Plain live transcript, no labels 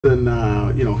And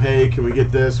you know, hey, can we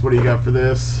get this? What do you got for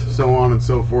this? So on and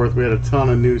so forth. We had a ton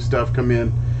of new stuff come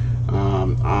in.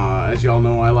 As y'all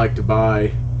know, I like to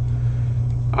buy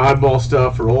oddball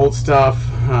stuff or old stuff.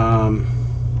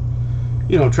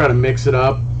 You know, try to mix it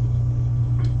up.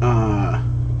 I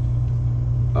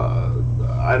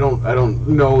don't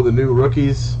know the new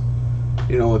rookies.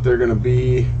 You know, that they're going to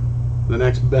be the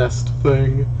next best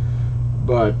thing,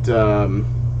 but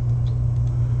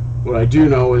what I do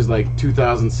know is like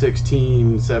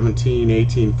 2016, 17,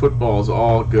 18 football is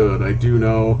all good. I do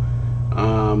know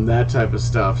that type of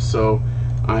stuff. So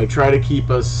I try to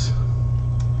keep us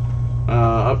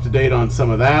up to date on some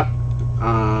of that.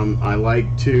 I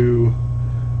like to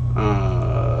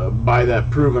buy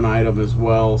that proven item as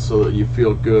well so that you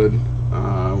feel good.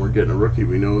 We're getting a rookie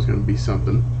we know is going to be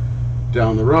something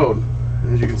down the road.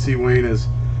 As you can see, Wayne has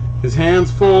his hands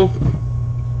full.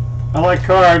 I like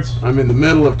cards. I'm in the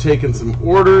middle of taking some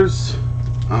orders.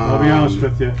 I'll be honest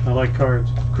with you. I like cards.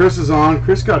 Chris is on.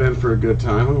 Chris got in for a good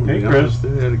time. Hey, Chris.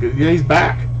 Yeah, he's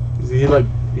back.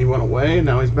 He went away and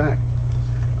now he's back.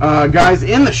 Guys,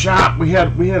 in the shop we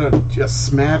had a just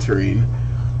smattering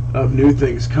of new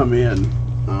things come in.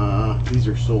 These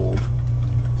are sold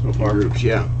So far. groups,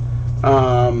 yeah.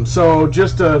 So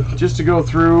just to go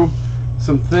through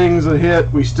some things that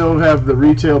hit, we still have the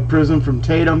retail Prism from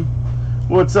Tatum.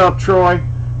 What's up, Troy?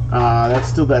 That's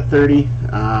still that 30.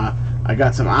 I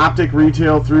got some optic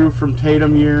retail through from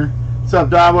Tatum here. What's up,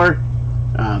 Dobler?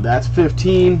 That's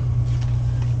 15.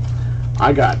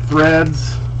 I got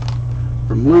threads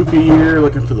from Luca here,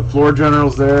 looking for the floor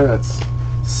generals there. That's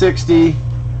 60.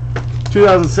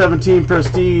 2017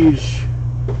 Prestige.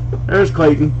 There's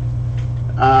Clayton.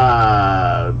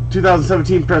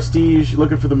 2017 Prestige,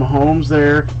 looking for the Mahomes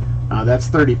there. That's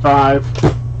 35.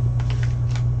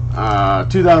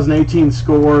 2018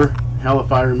 Score. Hell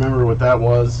if I remember what that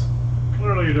was.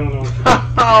 Clearly you don't know what you're doing.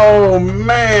 Oh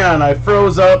man, I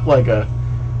froze up like a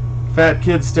fat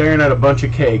kid staring at a bunch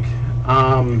of cake.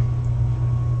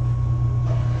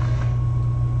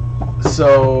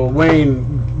 So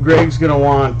Wayne, Greg's gonna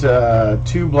want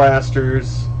 2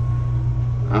 blasters.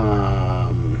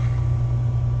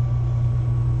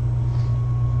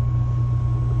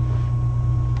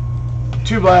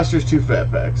 2 blasters, 2 fat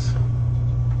packs.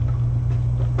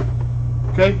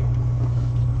 Okay.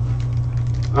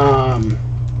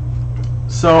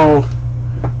 So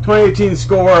 2018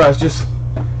 Score. I was just,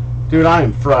 dude, I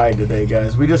am fried today,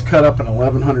 guys. We just cut up an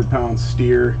 1,100-pound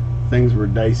steer. Things were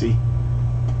dicey.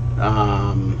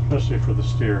 Especially for the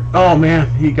steer. Oh man,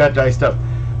 he got diced up.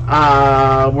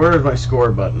 Where's my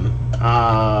score button?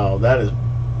 Oh, that is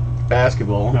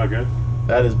basketball. Not good.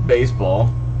 That is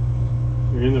baseball.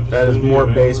 You're in the That is vicinity more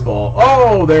of baseball.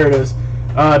 Oh, there it is.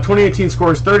 2018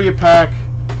 Score is 30 a pack.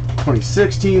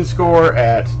 2016 Score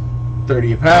at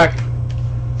 30 a pack.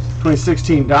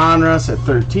 2016 Donruss at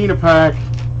 13 a pack.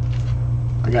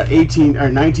 I got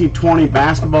 1920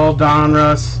 basketball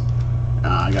Donruss.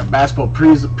 I got basketball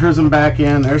Prism back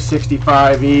in. They're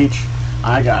 65 each.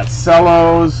 I got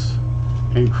cellos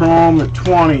and chrome at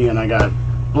 20, and I got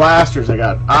blasters. I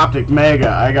got optic mega.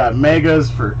 I got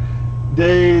megas for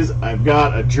days. I've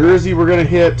got a jersey we're gonna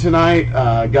hit tonight.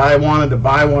 A guy wanted to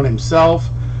buy one himself,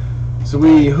 so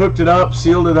we hooked it up,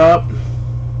 sealed it up,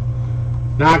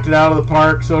 knocked it out of the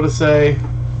park, so to say.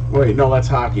 Wait, no, that's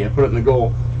hockey. I put it in the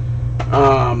goal.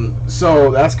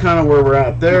 So that's kind of where we're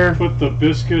at there. Put the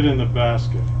biscuit in the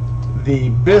basket. The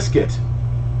biscuit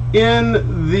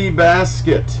in the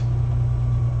basket.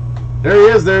 There he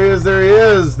is, there he is, there he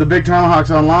is. The Big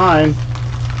Tomahawks Online.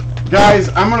 Guys,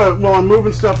 I'm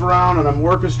moving stuff around and I'm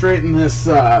orchestrating this,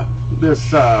 what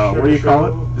do you call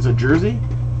it? Is it jersey?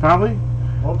 Probably?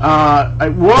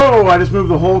 Whoa, I just moved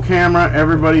the whole camera.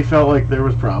 Everybody felt like there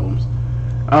was problems.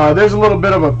 There's a little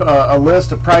bit of a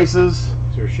list of prices.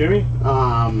 Is there a shimmy?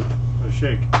 A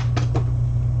shake.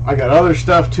 I got other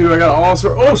stuff too. I got all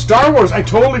sorts. Oh, Star Wars! I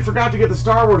totally forgot to get the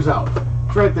Star Wars out.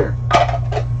 It's right there.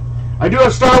 I do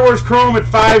have Star Wars Chrome at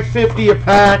 $5.50 a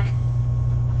pack.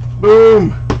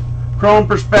 Boom. Chrome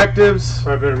Perspectives.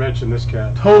 I better mention this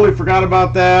cat. Totally forgot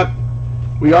about that.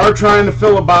 We are trying to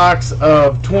fill a box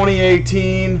of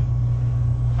 2018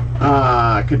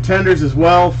 contenders as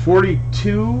well.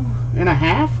 42 and a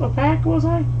half a pack, was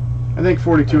I? I think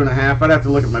 42 and a half. I'd have to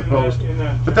look at my post.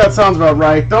 But that sounds about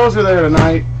right. Those are there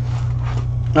tonight.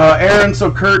 Aaron,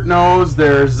 so Kurt knows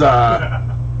there's how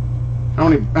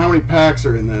many packs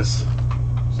are in this?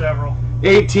 Several.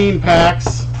 18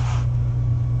 packs.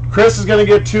 Chris is going to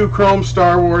get 2 Chrome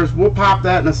Star Wars. We'll pop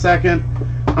that in a second.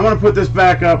 I'm going to put this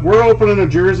back up. We're opening a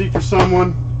jersey for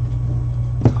someone.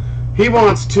 He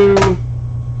wants 2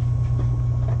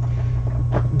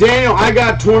 Daniel, I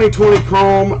got 2020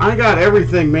 Chrome. I got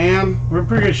everything, man. We're in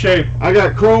pretty good shape. I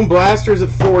got Chrome Blasters at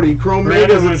 40, Chrome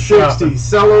Brandon Megas at went 60,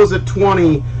 Cellos at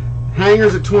 20,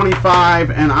 Hangers at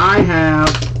 25, and I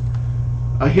have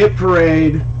a Hit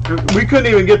Parade. We couldn't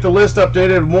even get the list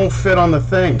updated. It won't fit on the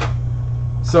thing.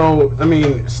 So, I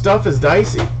mean, stuff is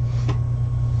dicey.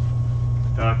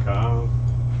 .com.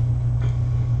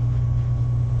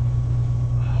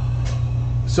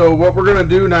 So what we're going to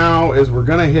do now is we're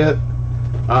going to hit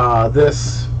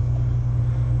this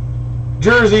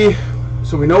jersey.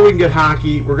 So we know we can get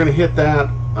hockey. We're going to hit that,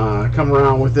 come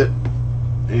around with it.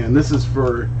 And this is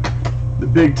for the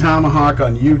Big Tomahawk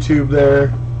on YouTube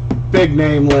there. Big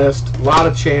name list, a lot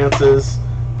of chances,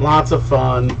 lots of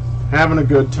fun, having a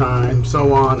good time,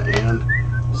 so on and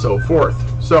so forth.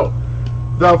 So,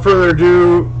 without further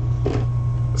ado,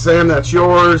 Sam, that's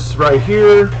yours right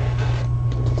here.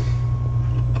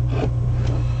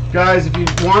 Guys, if you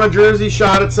want a jersey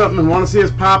shot at something and want to see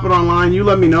us pop it online, you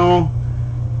let me know.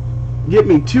 Get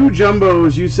me 2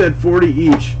 jumbos, you said 40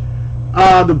 each.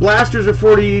 The blasters are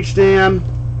 40 each, Dan.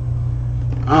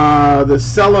 The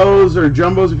cellos, or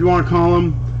jumbos if you want to call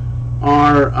them,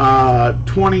 are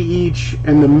 20 each,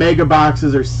 and the mega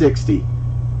boxes are 60.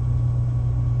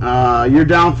 You're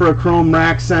down for a chrome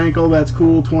rack Sankel, that's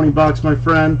cool, 20 bucks, my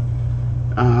friend.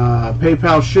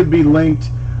 PayPal should be linked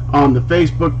on the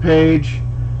Facebook page.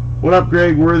 What up,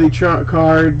 Greg? Worthy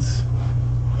cards.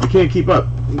 I can't keep up.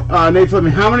 Nate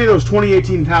Fleming, how many of those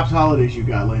 2018 Topps holidays you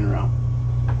got laying around?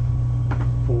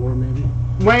 4 maybe.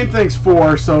 Wayne thinks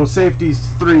 4, so safety's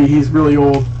 3. He's really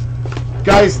old.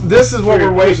 Guys, this is what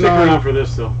we're waiting Stick around on. for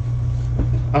this though.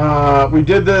 We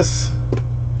did this.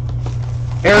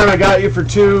 Aaron, I got you for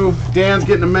 2. Dan's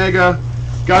getting a mega.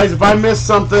 Guys, if I miss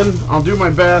something, I'll do my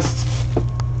best.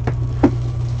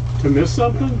 To miss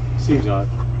something? Seems odd.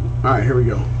 All right, here we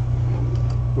go.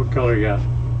 What color you got?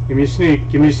 Give me a sneak.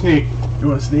 Give me a sneak. You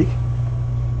want to sneak?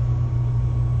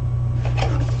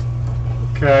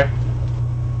 Okay.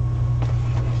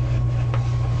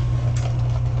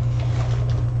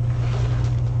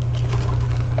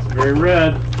 Very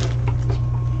red.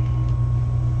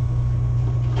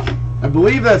 I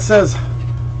believe that says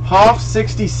Hoff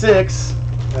 66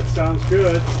 That sounds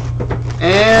good.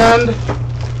 and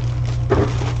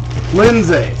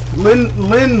Lindsay.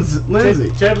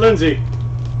 Lindsay. Ted Lindsay.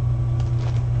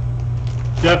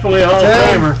 Definitely a Hall of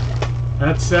Ted. Famer.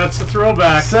 That's a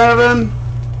throwback. 7.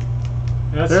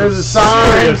 That's There's a some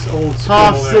sign. serious old school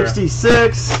Hoff there.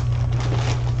 66.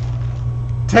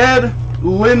 Ted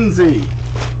Lindsay.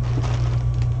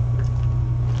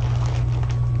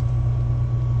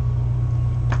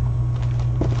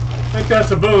 I think that's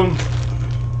a boom.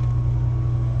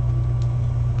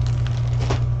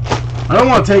 I don't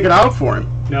want to take it out for him.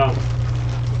 No.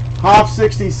 Hoff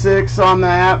 66 on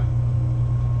that.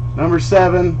 Number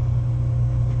 7.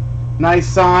 Nice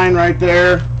sign right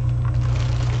there.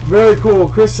 Very cool.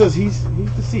 Chris says he's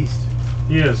deceased.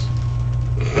 He is.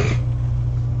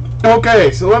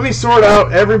 Okay, so let me sort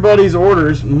out everybody's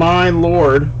orders. My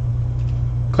lord.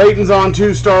 Clayton's on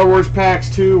 2 Star Wars packs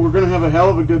 2. We're going to have a hell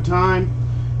of a good time.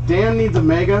 Dan needs a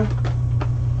mega.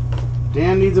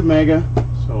 Dan needs a mega.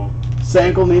 So,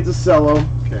 Sankel needs a cello.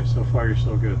 okay, so far you're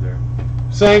so good there.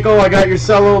 Sankel, I got your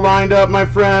cello lined up, my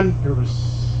friend. There was...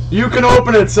 You can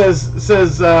open it, says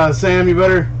Sam. You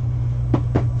better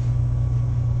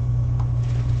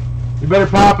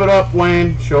pop it up,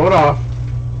 Wayne. Show it off.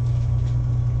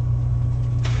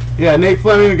 Yeah, Nate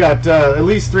Fleming, we got at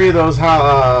least 3 of those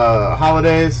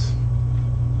holidays.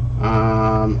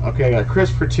 Okay, I got Chris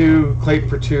for 2, Clayton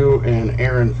for 2, and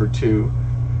Aaron for 2.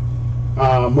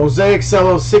 Mosaic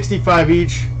cello, 65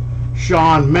 each.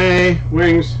 Sean May.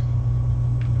 Wings.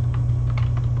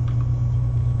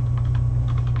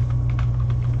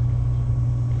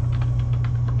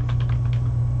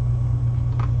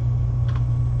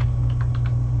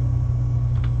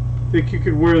 Think you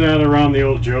could wear that around the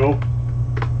old Joe?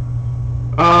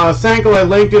 Sankel, I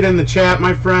linked it in the chat,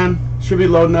 my friend. Should be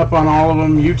loading up on all of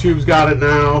them. YouTube's got it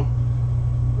now.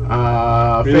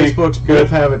 Really Facebook's good?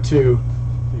 both have it too.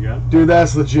 You got it? Dude,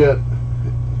 that's legit.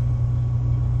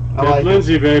 I Ted like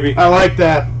Lindsay, baby. I like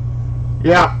that.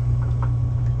 Yeah.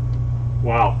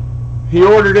 Wow. He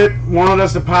ordered it, wanted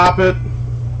us to pop it,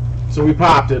 so we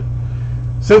popped it.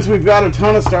 Since we've got a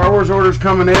ton of Star Wars orders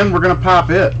coming in, we're going to pop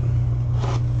it.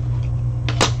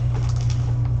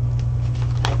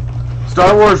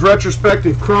 Star Wars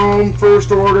Retrospective Chrome,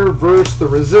 First Order versus the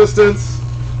Resistance.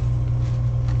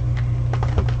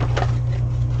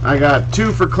 I got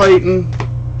 2 for Clayton,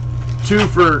 2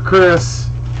 for Chris,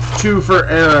 2 for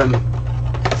Aaron.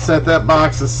 Set that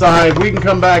box aside. We can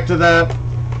come back to that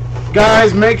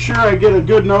Guys, make sure I get a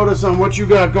good notice on what you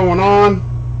got going on.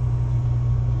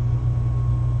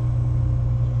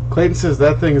 Clayton says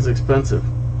that thing is expensive.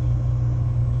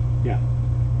 Yeah.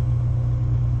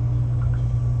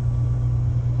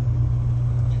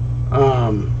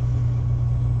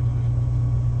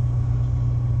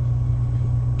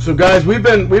 So guys, we've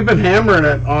been hammering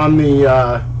it on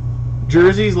the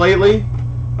jerseys lately.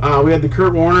 We had the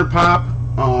Kurt Warner pop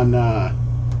on the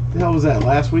hell was that,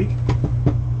 last week?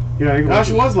 Yeah, I think Gosh,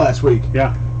 it was last week.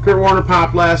 Yeah. Kurt Warner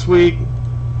pop last week.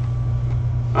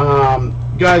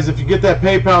 Guys, if you get that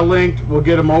PayPal linked, we'll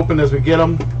get them open as we get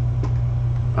them.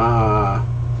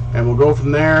 And we'll go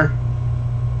from there.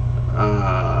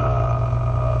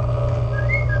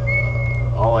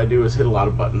 All I do is hit a lot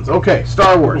of buttons. Okay,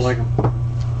 Star Wars. Like 'em.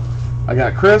 I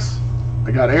got Chris,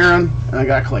 I got Aaron, and I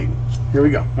got Clayton. Here we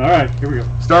go. All right, here we go.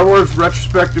 Star Wars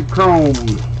Retrospective Chrome.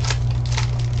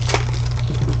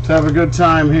 Let's have a good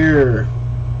time here.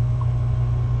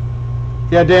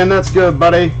 Yeah, Dan, that's good,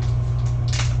 buddy.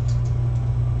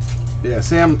 Yeah,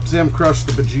 Sam crushed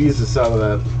the bejesus out of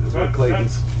that. Is what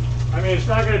Clayton's. I mean, it's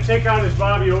not going to take on his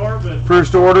Bobby Orr, but...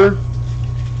 First Order.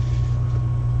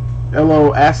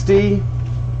 Elo Asti.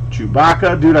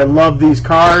 Chewbacca. Dude, I love these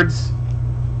cards.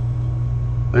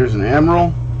 There's an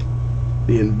Admiral.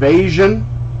 The Invasion.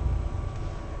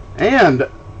 And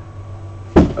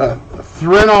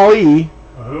Thrin Ali.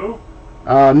 Who?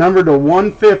 Numbered to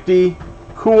 150.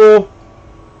 Cool.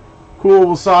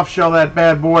 We'll soft shell that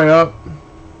bad boy up.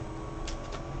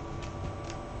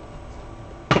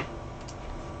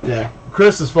 Yeah,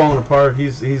 Chris is falling apart.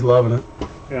 He's loving it.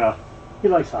 Yeah, he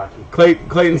likes hockey.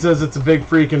 Clayton says it's a big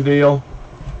freaking deal.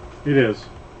 It is.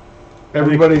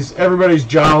 Everybody's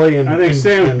jolly and I think and,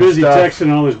 Sam's and busy stuff.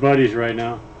 texting all his buddies right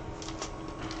now.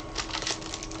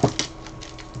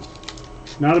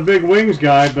 Not a big wings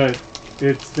guy, but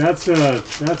that's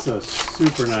a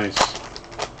super nice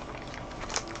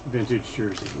vintage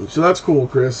jersey. So that's cool,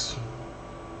 Chris.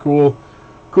 Cool.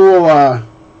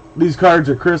 These cards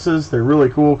are Chris's. They're really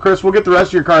cool. Chris, we'll get the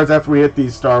rest of your cards after we hit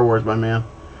these Star Wars, my man.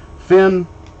 Finn,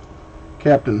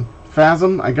 Captain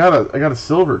Phasm. I got a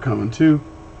silver coming too.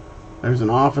 There's an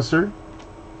officer.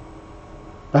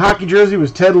 The hockey jersey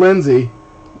was Ted Lindsay.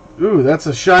 Ooh, that's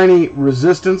a shiny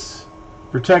Resistance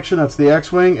protection. That's the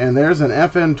X-Wing. And there's an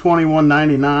FN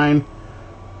 2199.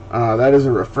 That is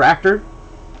a refractor.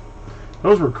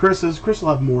 Those were Chris's. Chris will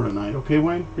have more tonight. Okay,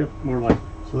 Wayne? Yep, more like.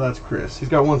 So that's Chris. He's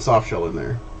got one soft shell in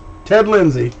there. Ted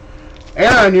Lindsay.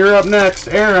 Aaron, you're up next.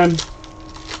 Aaron,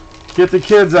 get the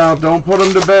kids out. Don't put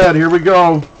them to bed. Here we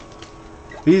go.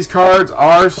 These cards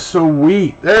are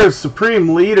sweet. There's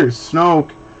Supreme Leader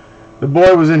Snoke. The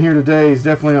boy was in here today. He's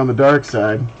definitely on the dark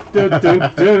side. Dun, dun,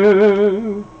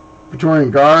 dun.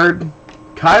 Praetorian Guard.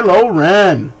 Kylo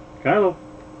Ren. Kylo.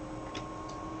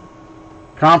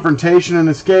 Confrontation and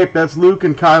Escape. That's Luke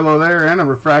and Kylo there. And a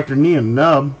Refractor Neon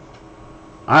Nub.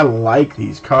 I like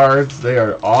these cards. They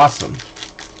are awesome.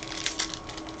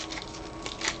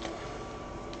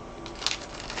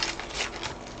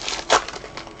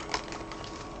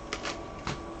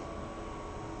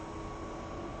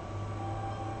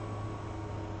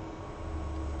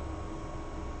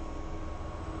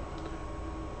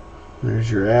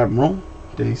 There's your Admiral,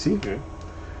 Daisy. Okay.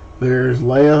 There's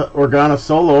Leia Organa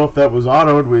Solo. If that was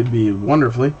autoed, we'd be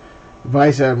wonderfully.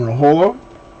 Vice Admiral Holo.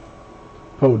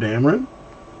 Poe Dameron.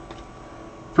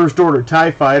 First Order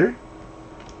TIE Fighter.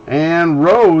 And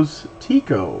Rose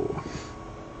Tico.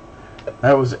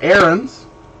 That was Aaron's.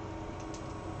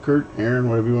 Kurt, Aaron,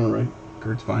 whatever you want to write.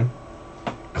 Kurt's fine.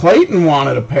 Clayton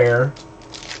wanted a pair.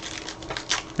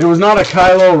 It was not a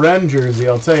Kylo Ren jersey,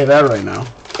 I'll tell you that right now.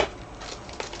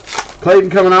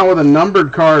 Clayton coming out with a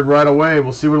numbered card right away.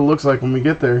 We'll see what it looks like when we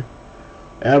get there.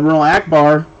 Admiral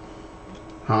Akbar.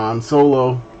 Han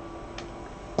Solo.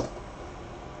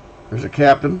 There's a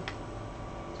captain.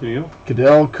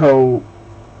 Cadell Co.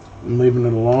 I'm leaving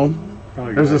it alone.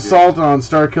 There's Assault on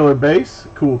Starkiller Base.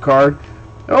 Cool card.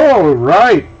 Oh,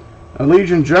 right. A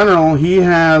Legion General. He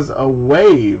has a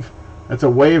wave. That's a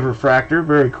wave refractor.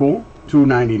 Very cool.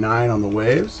 $2.99 on the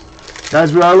waves.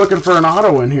 Guys, we are looking for an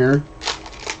auto in here.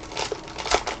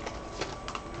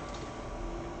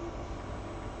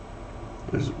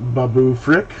 There's Babu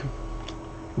Frick.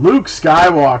 Luke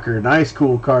Skywalker. Nice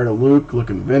cool card of Luke.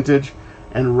 Looking vintage.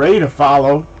 And Rey to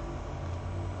follow.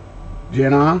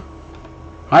 Jenna.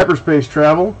 Hyperspace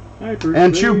Travel.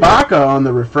 And Chewbacca on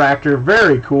the refractor.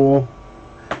 Very cool.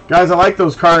 Guys, I like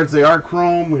those cards. They are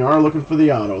chrome. We are looking for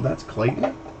the auto. That's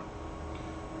Clayton.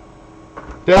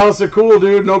 Dallas, they're cool,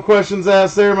 dude. No questions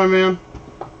asked there, my man.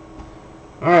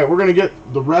 Alright, we're going to get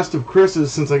the rest of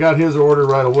Chris's since I got his order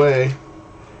right away.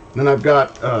 Then I've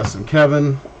got some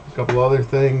Kevin, a couple other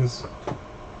things.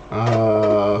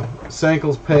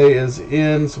 Sankel's pay is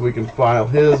in, so we can file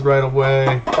his right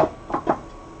away.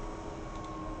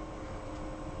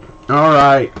 All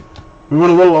right. We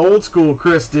went a little old school,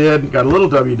 Chris did. Got a little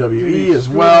WWE as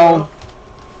well.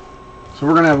 So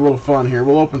we're going to have a little fun here.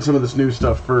 We'll open some of this new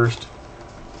stuff first.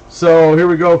 So here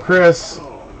we go, Chris.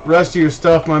 Rest of your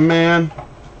stuff, my man.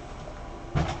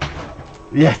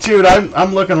 Yeah, dude,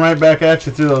 I'm looking right back at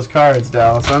you through those cards,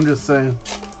 Dallas. I'm just saying.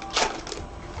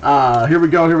 Here we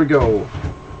go.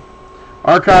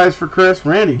 Archives for Chris.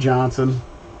 Randy Johnson.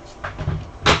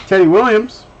 Teddy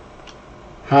Williams.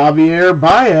 Javier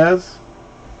Baez.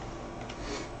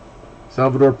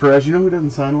 Salvador Perez. You know who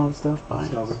doesn't sign a lot of stuff? Baez.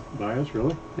 Baez,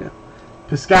 really? Yeah.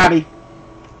 Piscotty.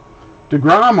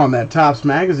 DeGrom on that Topps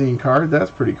magazine card. That's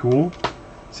pretty cool.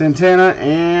 Santana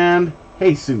and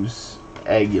Jesus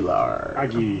Aguilar.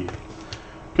 Aggie.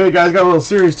 Okay, guys, got a little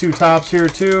Series 2 Topps here,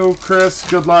 too. Chris,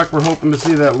 good luck. We're hoping to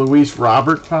see that Luis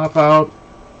Robert pop out.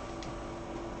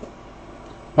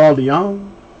 Paul DeYoung.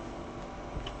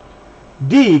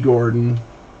 D. Gordon.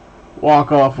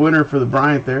 Walk-off winner for the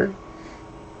Bryant there.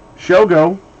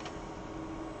 Shogo.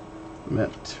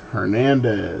 Met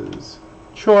Hernandez.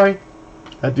 Choi.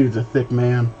 That dude's a thick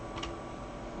man.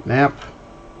 Knapp.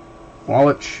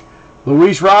 Wallach.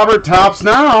 Luis Robert, Topps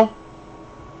now.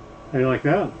 How do you like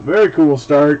that? Very cool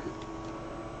start.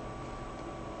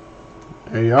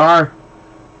 There you are.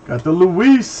 Got the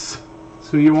Luis. That's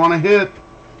who you want to hit.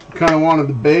 Kind of wanted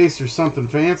the base or something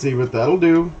fancy, but that'll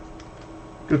do.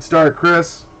 Good start,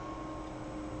 Chris.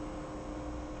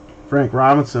 Frank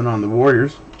Robinson on the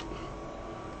Warriors.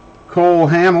 Cole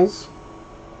Hamels.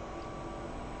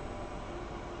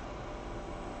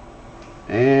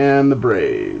 And the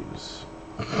Braves.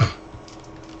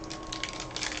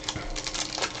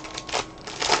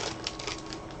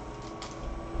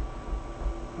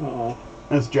 Uh-oh.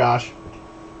 That's Josh.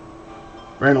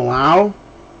 Brandon Lau.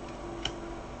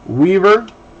 Weaver.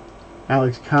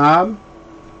 Alex Cobb.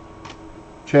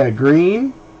 Chad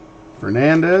Green.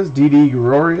 Fernandez. Didi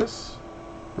Gregorius.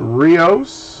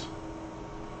 Rios.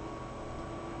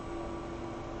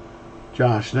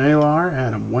 Josh Naylor.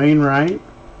 Adam Wainwright.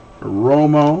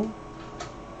 Romo.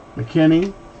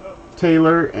 McKinney.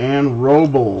 Taylor. And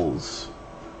Robles.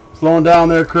 Slowing down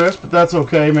there, Chris, but that's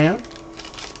okay, man.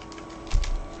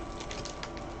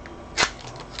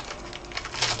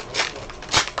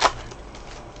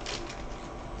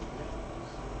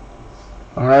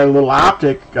 All right, a little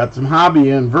optic. Got some hobby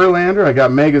in Verlander. I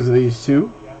got megas of these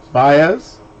two.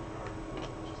 Baez.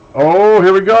 Oh,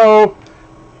 here we go.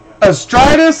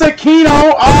 Astridis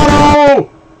Aquino auto.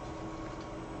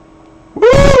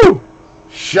 Woo!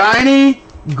 Shiny.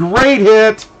 Great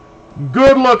hit.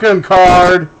 Good looking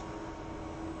card.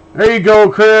 There you go,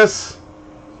 Chris.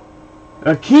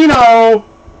 Aquino.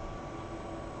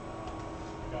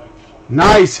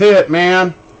 Nice hit,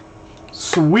 man.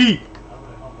 Sweet.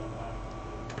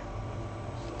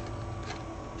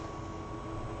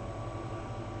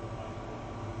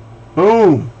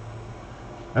 Boom.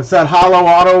 That's that hollow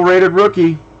auto rated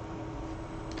rookie.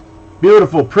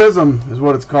 Beautiful. Prism is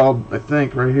what it's called, I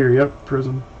think, right here. Yep,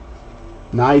 Prism.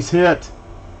 Nice hit.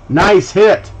 Nice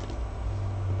hit.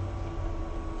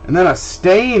 And then a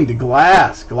stained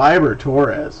glass Gleyber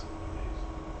Torres.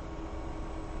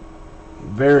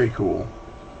 Very cool.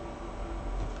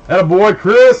 Atta boy,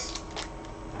 Chris.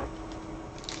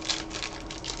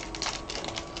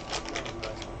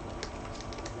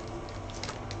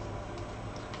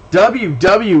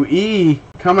 WWE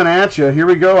coming at you. Here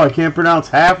we go. I can't pronounce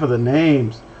half of the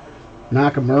names.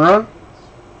 Nakamura.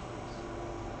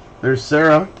 There's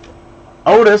Sarah.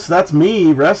 Otis, that's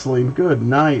me wrestling. Good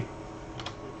night.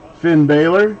 Finn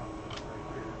Balor.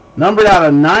 Numbered out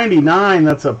of 99.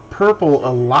 That's a purple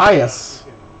Elias.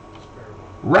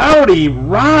 Rowdy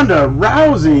Ronda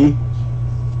Rousey.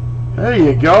 There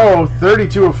you go.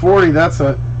 32 of 40. That's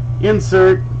a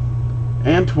insert.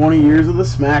 And 20 years of the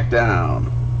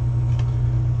SmackDown.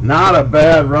 Not a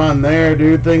bad run there,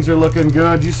 dude. Things are looking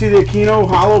good. You see the Aquino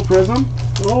Hollow Prism?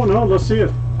 Oh, no. Let's see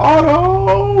it.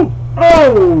 Auto!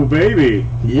 Oh, baby.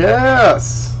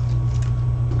 Yes.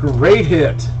 Great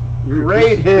hit.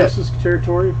 Great hit. Chris's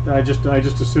territory? I just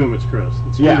assume it's Chris.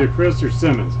 It's Yeah. either Chris or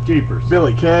Simmons. Jeepers.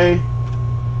 Billy Kay.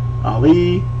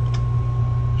 Ali.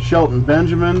 Shelton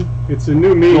Benjamin. It's a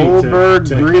new meeting Goldberg,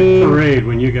 to Green. parade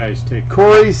when you guys take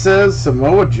Corey says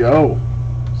Samoa Joe.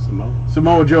 Samoa.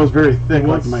 Samoa Joe's very thick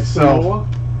like What's myself. Samoa?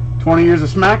 20 years of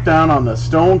SmackDown on the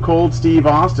Stone Cold Steve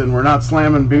Austin. We're not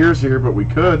slamming beers here, but we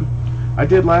could. I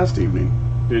did last evening.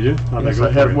 Did you? How'd Yes, that go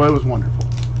I had, for well, you? it was wonderful.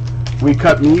 We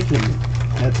cut meat and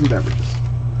had some beverages.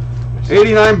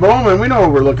 89 Bowman. We know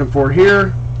what we're looking for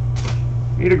here.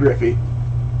 Need a Griffey.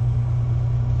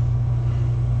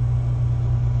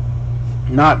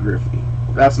 Not Griffey.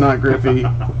 That's not Griffey.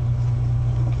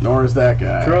 Nor is that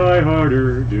guy. Try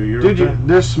harder, do your Did you? best.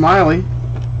 There's Smiley.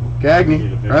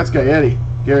 Gagne. Or that's Gaetti.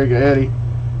 Gary Gaetti.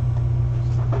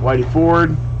 Whitey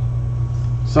Ford.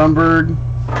 Sunberg.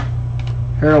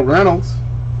 Harold Reynolds.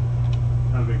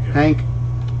 Not a big deal. Hank.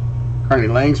 Carney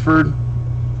Langsford.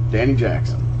 Danny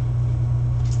Jackson.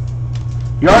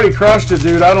 You already crushed it,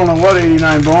 dude. I don't know what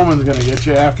 89 Bowman's going to get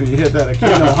you after you hit that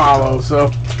Aquino hollow, so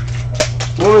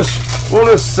we'll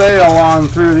just sail on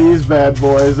through these bad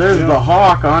boys. There's the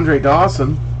Hawk, Andre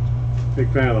Dawson.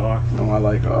 Big fan of the Hawk. Oh, I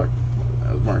like Hawk.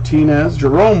 That was Martinez.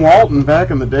 Jerome Walton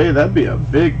back in the day. That'd be a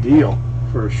big deal.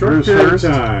 For a short Bruce period Hurst.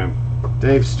 of time.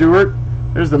 Dave Stewart.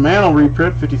 There's the Mantle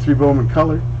reprint, 53 Bowman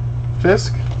color.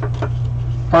 Fisk.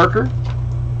 Parker.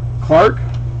 Clark.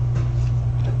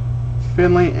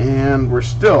 Finley, and we're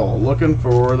still looking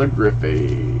for the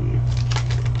Griffey.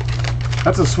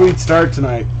 That's a sweet start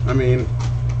tonight. I mean,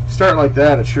 start like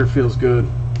that, it sure feels good.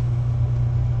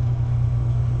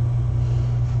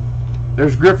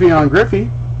 There's Griffey on Griffey.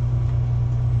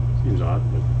 Seems odd,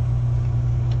 but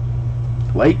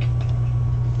Lake,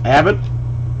 Abbott,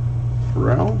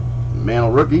 Farrell,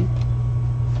 Mantle rookie.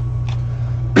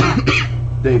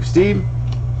 Dave Steve,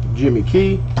 Jimmy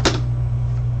Key.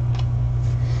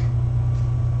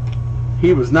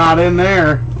 He was not in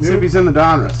there. Let's see if he's in the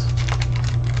Donruss.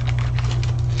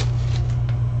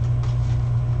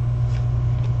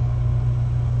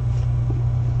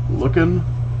 Looking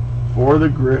for the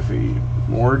Griffey.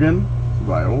 Morgan,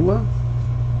 Viola,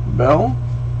 Bell,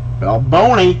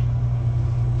 Balboni,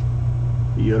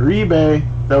 Uribe.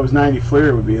 If that was 90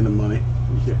 Fleer, would be in the money.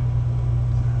 yeah.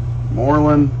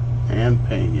 Moreland and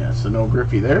Pena. So no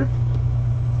Griffey there.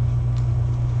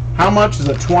 How much is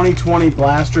a 2020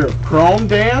 blaster of Chrome,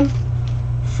 Dan?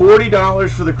 $40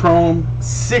 for the Chrome,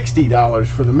 $60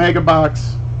 for the Mega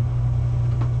Box.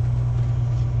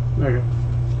 Okay.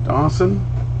 Dawson,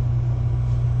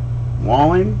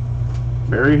 Walling,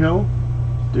 Berryhill,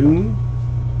 Dune,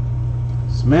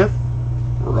 Smith,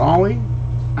 Raleigh,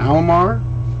 Alomar.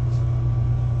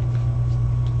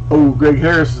 Oh, Greg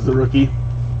Harris is the rookie.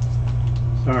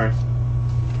 Sorry.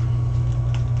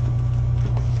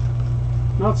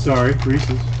 Not sorry,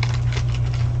 Reese's.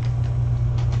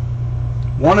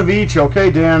 One of each. Okay,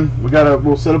 Dan.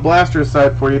 We'll set a blaster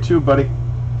aside for you too, buddy.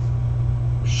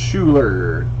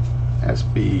 Schuler,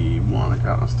 SB,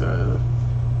 Monacosta,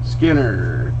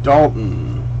 Skinner,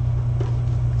 Dalton,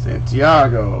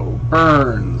 Santiago,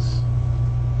 Burns,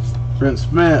 Brent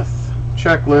Smith,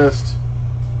 Checklist,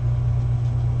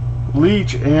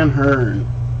 Leach, and Hearn.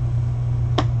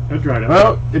 That dried up.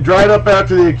 Well, it dried up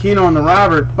after the Aquino and the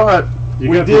Robert, but You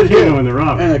we got did the hit Aquino and the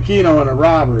Robert. an Aquino and a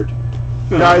Robert.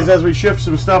 Guys, as we shift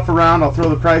some stuff around, I'll throw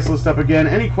the price list up again.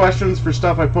 Any questions for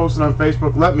stuff I posted on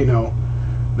Facebook, let me know.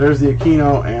 There's the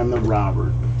Aquino and the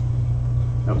Robert.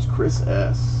 That was Chris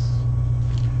S.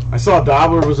 I saw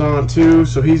Dobler was on too,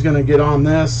 so he's going to get on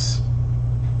this.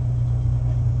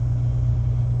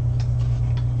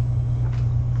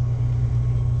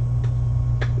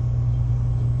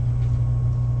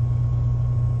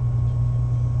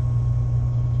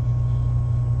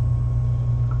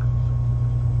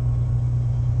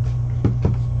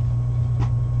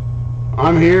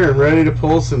 I'm here and ready to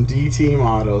pull some D-Team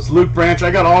autos. Luke Branch,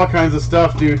 I got all kinds of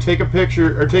stuff, dude. Take a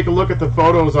picture or take a look at the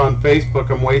photos on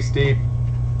Facebook. I'm waist deep.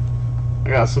 I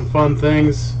got some fun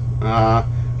things.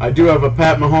 I do have a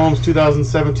Pat Mahomes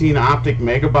 2017 Optic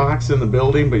Mega Box in the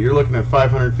building, but you're looking at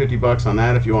 $550 on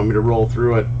that if you want me to roll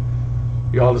through it.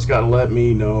 Y'all just got to let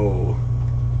me know.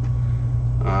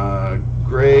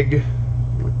 Greg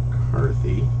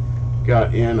McCarthy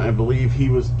got in. I believe he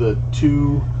was the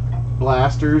 2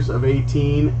 blasters of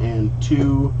 18 and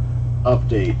 2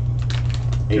 update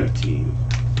 18.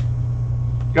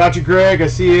 Got you, Greg. I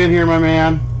see you in here, my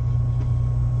man.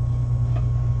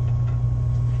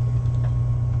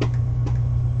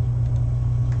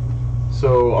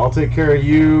 So I'll take care of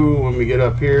you when we get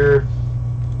up here.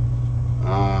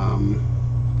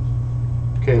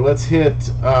 Okay, let's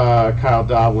hit Kyle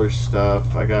Dobler's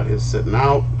stuff. I got his sitting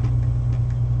out.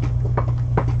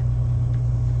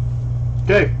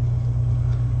 Okay.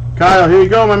 Kyle, here you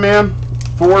go, my man.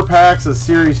 4 packs of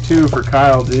Series 2 for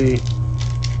Kyle D.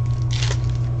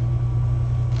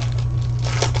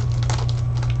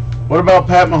 What about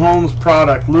Pat Mahomes'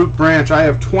 product? Luke Branch, I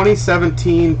have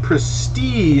 2017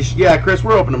 Prestige. Yeah, Chris,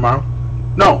 we're open tomorrow.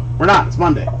 No, we're not. It's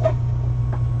Monday.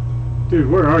 Dude,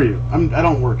 where are you? I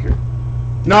don't work here.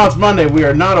 No, it's Monday. We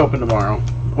are not open tomorrow.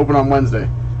 Open on Wednesday.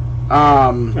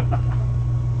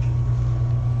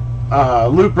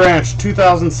 Luke Branch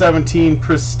 2017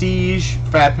 Prestige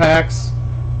Fat Packs,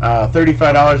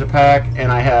 $35 a pack,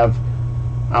 and I have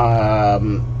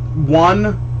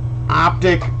one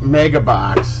Optic Mega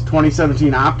Box,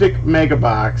 2017 Optic Mega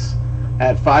Box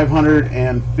at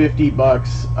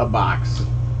 $550 a box.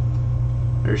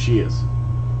 There she is.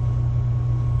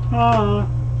 All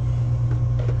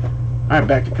right,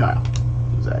 back to Kyle.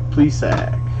 Zach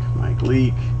Plesac, Mike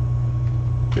Leake,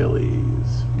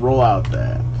 Phillies. Roll out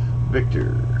that.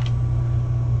 Victor.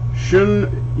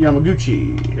 Shun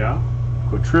Yamaguchi. Yeah.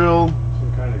 Quattrill.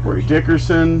 Some kind of Corey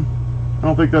Dickerson. I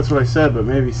don't think that's what I said, but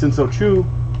maybe Sinso Chu.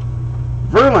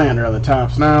 Verlander on the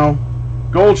tops now.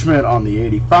 Goldschmidt on the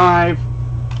 85.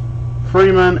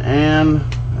 Freeman, and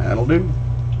that'll do.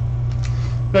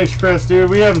 Thanks, Chris, dude.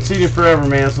 We haven't seen you forever,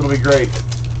 man, so it'll be great.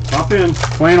 Pop in.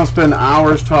 Wayne will spend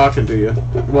hours talking to you.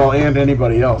 Well, and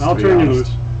anybody else. I'll to be turn you honest.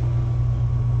 loose.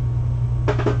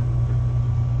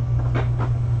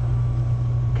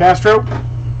 Castro,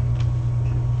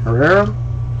 Herrera,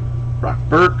 Brock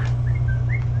Burke,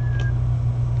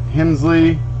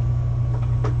 Hensley.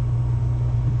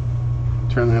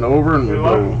 Turn that over and we'll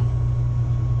go.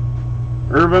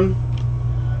 Irvin.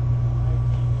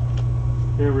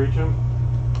 Here, reach him.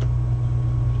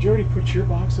 Did you already put your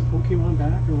box of Pokemon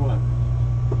back or what?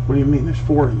 What do you mean? There's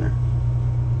 4 in there.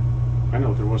 I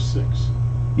know there was 6.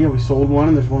 Yeah, we sold one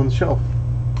and there's one on the shelf.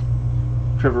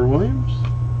 Trevor Williams.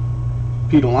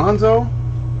 Pete Alonso.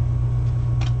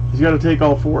 He's got to take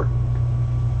all 4.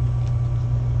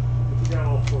 You got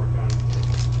all 4 guys.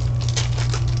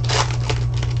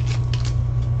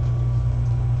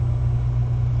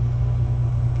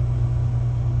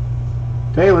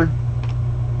 Taylor.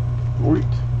 Voigt.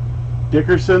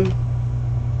 Dickerson.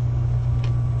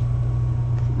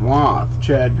 Roth.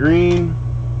 Chad Green.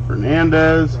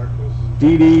 Fernandez. Darkness.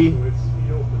 Didi. So it's,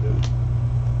 he opened it.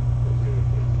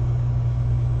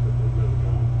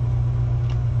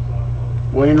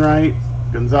 Wainwright.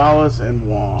 Gonzalez and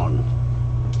Wong.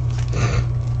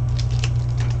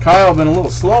 Kyle been a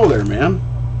little slow there, man.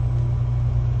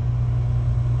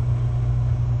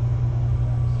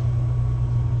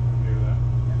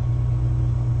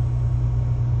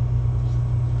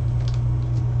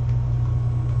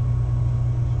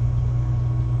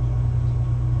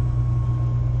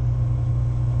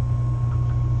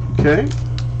 Okay.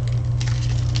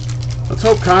 Let's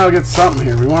hope Kyle gets something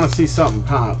here. We want to see something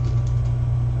pop.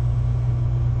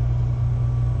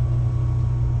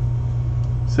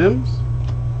 Sims?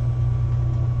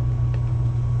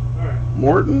 Alright.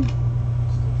 Morton?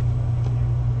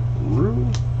 Rue?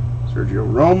 Sergio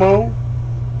Romo?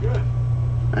 Good.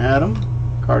 Adam?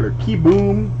 Carter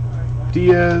Keyboom?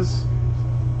 Diaz?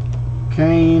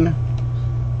 Kane?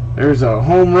 There's a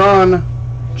home run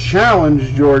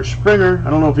challenge, George Springer. I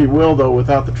don't know if he will, though,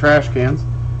 without the trash cans.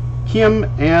 Kim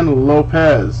and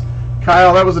Lopez.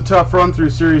 Kyle, that was a tough run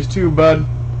through Series 2, bud.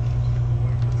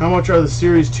 How much are the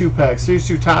Series 2 packs? Series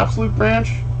 2 tops, Luke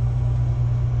Branch?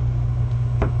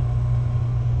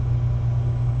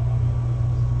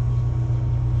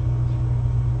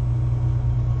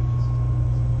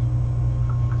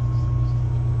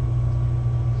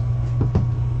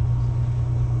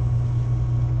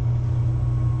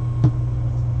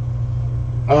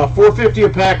 $4.50 a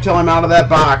pack till I'm out of that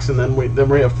box, and then we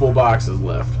have full boxes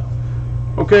left.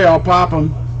 Okay, I'll pop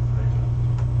them.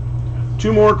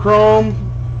 2 more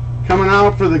chrome coming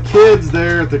out for the kids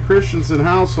there at the Christensen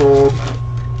household.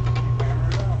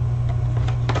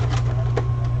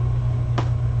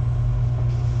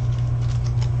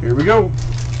 Here we go.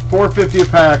 $4.50 a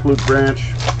pack, Luke Branch.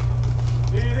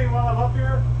 Need anything while I'm up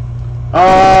here?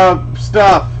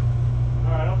 Stuff.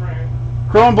 Alright, I'll bring it.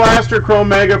 Chrome Blaster, Chrome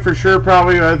Mega for sure,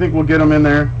 probably. I think we'll get them in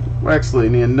there.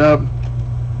 Wexley and Nub.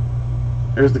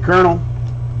 There's the Colonel.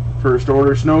 First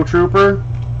Order Snow Trooper.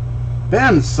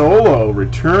 Ben Solo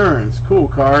returns. Cool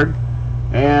card.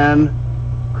 And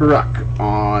Karuk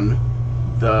on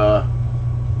the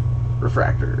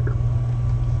refractor.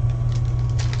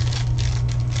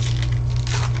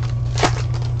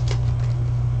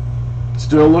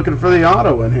 Still looking for the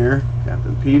auto in here.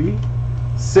 Captain Peavy.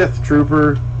 Sith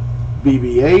Trooper.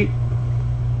 BB-8.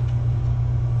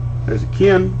 There's a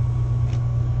Kin.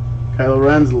 Kylo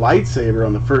Ren's lightsaber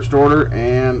on the First Order,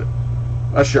 and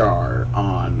Ashar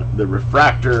on the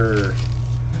refractor.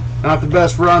 Not the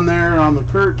best run there on the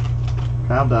Kurt.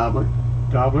 Kyle Dobler.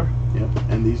 Gobbler? Yep,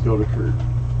 and these go to Kurt.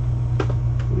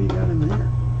 What do you got in there?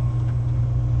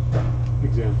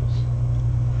 Examples.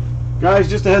 Guys,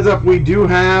 just a heads up, we do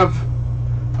have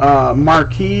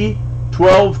Marquee,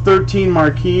 12-13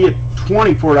 Marquee at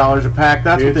 $24 a pack.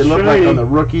 That's what they look like on the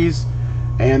rookies.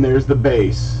 And there's the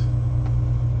base.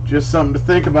 Just something to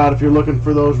think about if you're looking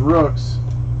for those rooks.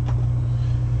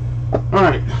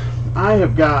 Alright, I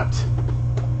have got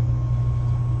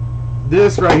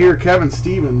this right here, Kevin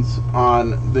Stevens,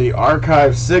 on the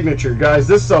archive signature. Guys,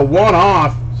 this is a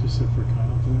one-off. Is this it for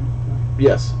Kyle tonight?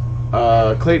 Yes.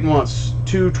 Clayton wants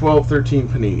 2 12-13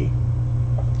 Panini.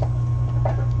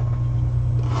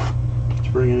 Did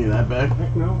you bring any of that back?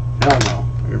 Heck no. Hell no.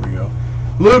 Here we go.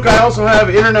 Luke, I also have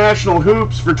international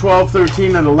hoops for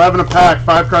 12-13 at 11 a pack,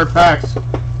 5-card packs,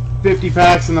 50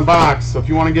 packs in the box. So if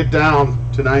you want to get down,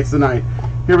 tonight's the night.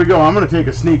 Here we go. I'm going to take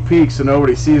a sneak peek so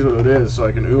nobody sees what it is, so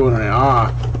I can ooh and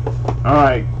ah. All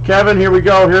right, Kevin, here we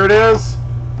go. Here it is.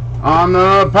 On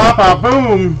the pop-up,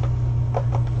 boom.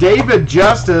 David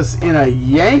Justice in a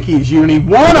Yankees uni.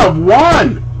 1 of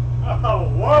 1. Oh,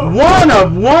 whoa. 1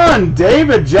 of 1.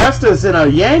 David Justice in a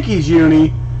Yankees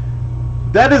uni.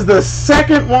 That is the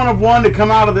second 1 of 1 to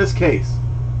come out of this case.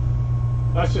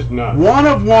 That's just nuts. 1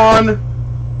 of 1.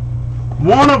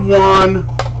 1 of 1.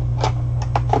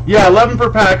 Yeah, 11 per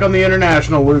pack on the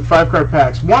international, Luke. 5-card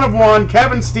packs. 1 of 1.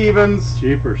 Kevin Stevens.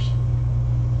 Jeepers.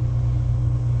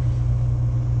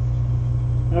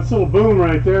 That's a little boom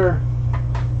right there.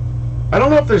 I don't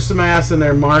know if there's some ass in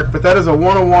there, Mark, but that is a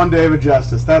 1 of 1 David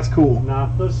Justice. That's cool.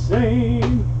 Not the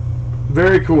same.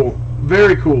 Very cool.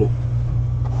 Very cool.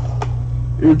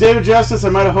 David Justice, I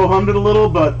might have ho-hummed it a little,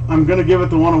 but I'm going to give it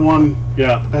the 1 of 1.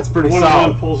 Yeah. That's pretty 1 solid.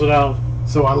 of 1 pulls it out.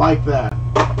 So I like that.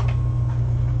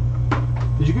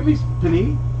 Did you give me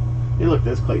Panini? Hey, look,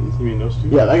 that's Clayton's. You mean those two?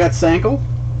 Yeah, I got Sankel.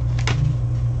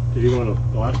 Did you want a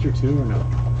blaster too or no?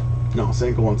 No,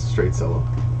 Sankel wants a straight solo.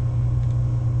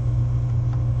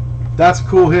 That's a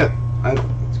cool hit.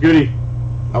 It's goody.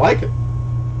 I like it.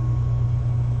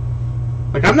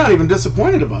 Like, I'm not even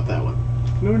disappointed about that one.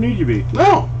 No need you be.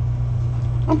 No.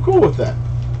 I'm cool with that.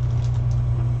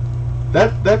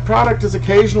 That product has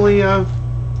occasionally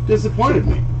disappointed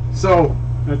me. So,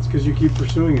 That's because you keep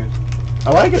pursuing it. I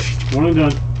like it. 1 and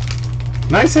done.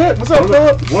 Nice hit. What's up,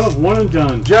 Philip? 1 of 1 and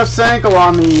done. Jeff Sankel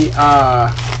on the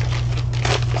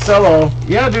cello.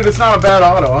 Yeah, dude, it's not a bad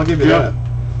auto. I'll give you that.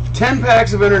 10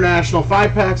 packs of international,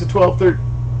 5 packs of 12-13.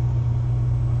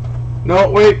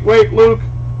 No, wait, Luke.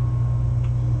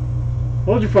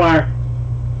 Hold your fire.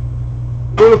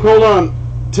 Luke, hold on.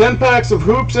 10 packs of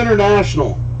Hoops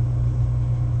International.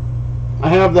 I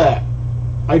have that.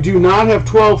 I do not have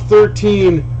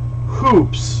 12-13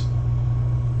 Hoops.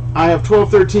 I have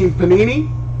 12-13 Panini,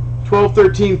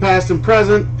 12-13 Past and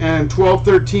Present, and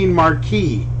 12-13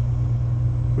 Marquee.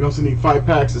 We also need 5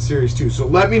 packs of Series 2. So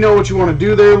let me know what you want to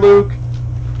do there, Luke,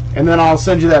 and then I'll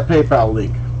send you that PayPal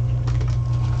link.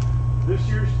 This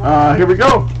year's Here we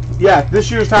go. Yeah, this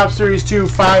year's Top Series 2,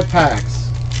 5 packs.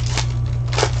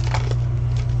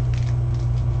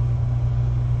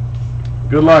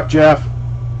 Good luck, Jeff.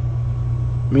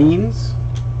 Means,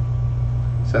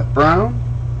 Seth Brown,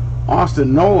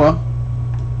 Austin Nola,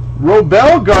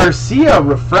 Robel Garcia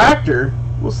Refractor.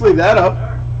 We'll sleeve that up.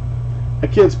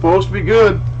 That kid's supposed to be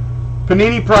good.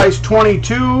 Panini price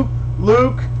 22.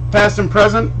 Luke, Past and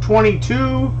Present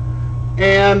 22.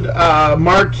 And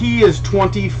Marquee is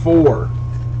 24.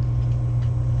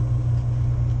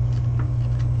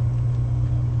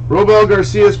 Robel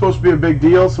Garcia is supposed to be a big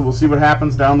deal, so we'll see what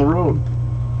happens down the road.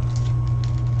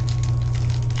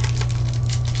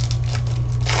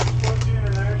 What's the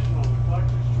international? The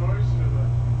collector's choice or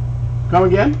the... Come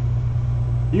again?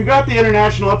 You got the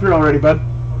international up here already, bud.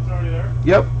 Oh, it's already there?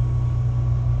 Yep.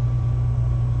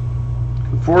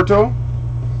 Conforto,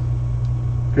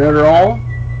 Catterall,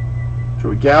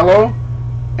 Joey Gallo,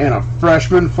 and a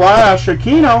freshman flash,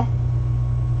 Aquino.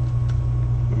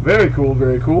 Very cool,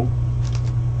 very cool.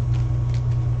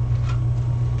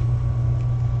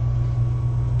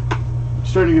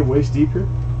 Starting to get waist deep here.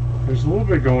 There's a little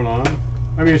bit going on.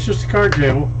 I mean, it's just a card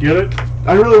table. Get it?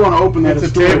 I really want to open that. It's a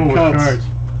Historic table with Cuts. cards.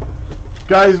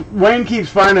 Guys, Wayne keeps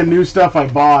finding new stuff I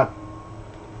bought.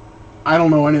 I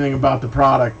don't know anything about the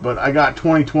product, but I got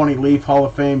 2020 Leaf Hall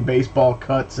of Fame Baseball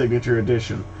Cut Signature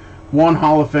Edition. 1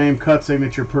 Hall of Fame cut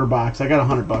signature per box. I got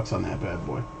 $100 on that bad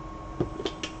boy.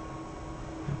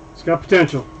 It's got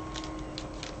potential.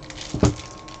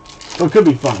 So it could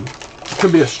be fun. It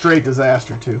could be a straight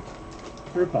disaster too.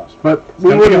 Very possible. But It's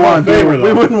we gotta be wouldn't a Hall want of to do Famer, it. We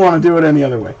though. wouldn't want to do it any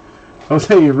other way.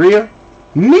 Jose Urrea,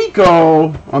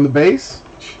 Nico on the base,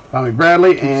 Tommy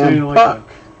Bradley, saying it and like Buck.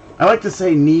 I like to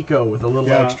say Nico with a little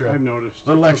Yeah, extra. I've noticed.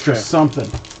 Little It's extra okay. something.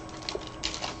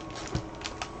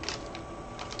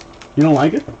 You don't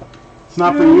like it? It's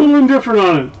not for Yeah, I'm a you? little indifferent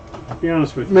on it. To be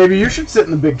honest with you. Maybe you should sit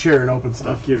in the big chair and open I'll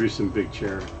stuff. give you some big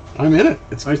chair. I'm in it.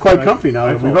 It's I- quite I- comfy now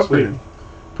I that we've fall asleep. upgraded.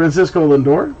 Francisco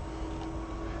Lindor.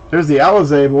 There's the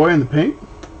Alizé boy in the pink.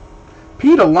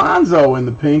 Pete Alonso in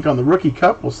the pink on the Rookie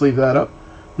Cup. We'll sleeve that up.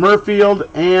 Murfield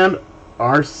and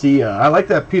Arcia. I like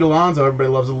that Pete Alonso. Everybody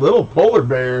loves a little polar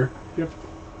bear. Yep.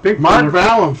 Big Mark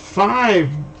polar. Vallum,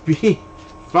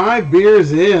 5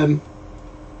 beers in.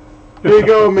 Here you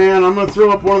go, man. I'm going to throw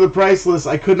up one of the price lists.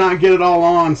 I could not get it all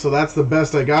on, so that's the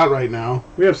best I got right now.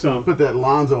 We have some. Put that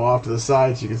Alonso off to the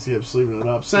side so you can see I'm sleeving it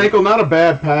up. Sankel, not a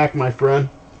bad pack, my friend.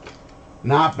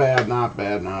 Not bad, not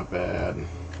bad, not bad.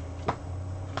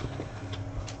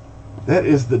 That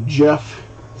is the Jeff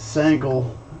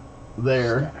Sankel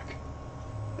there.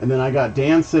 And then I got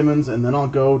Dan Simmons, and then I'll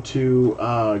go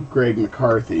to Greg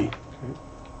McCarthy.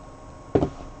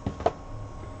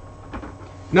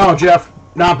 No, Jeff,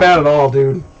 not bad at all,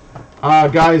 dude.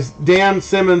 Guys, Dan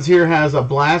Simmons here has a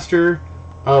blaster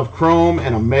of chrome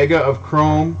and a mega of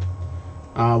chrome.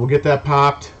 We'll get that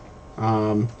popped.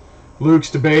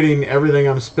 Luke's debating everything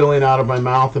I'm spilling out of my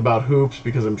mouth about hoops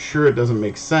because I'm sure it doesn't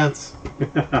make sense.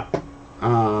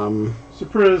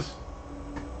 Surprise.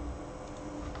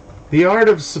 The art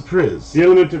of surprise. The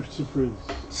element of surprise.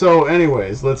 So,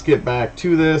 anyways, let's get back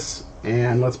to this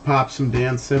and let's pop some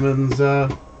Dan Simmons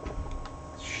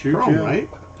Shoot, chrome, yeah. right?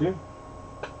 Yeah.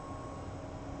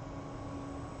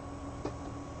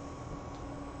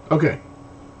 Okay.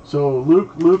 So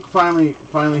Luke finally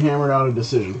hammered out a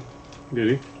decision. Did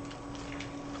he?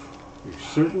 You're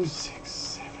certain? 6,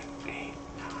 7, 8, 9,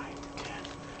 10.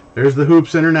 There's the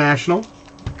Hoops International.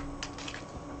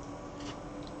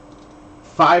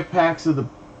 5 packs of the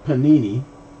Panini.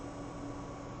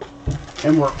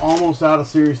 And we're almost out of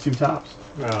Series 2 tops.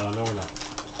 No, we're not.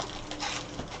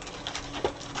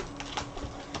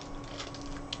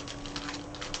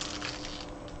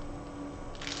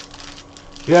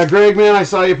 Yeah, Greg, man, I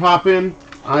saw you pop in.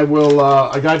 I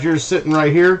got yours sitting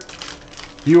right here.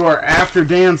 You are after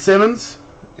Dan Simmons.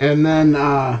 And then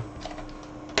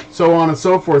so on and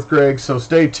so forth, Greg. So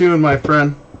stay tuned, my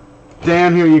friend.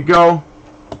 Dan, here you go.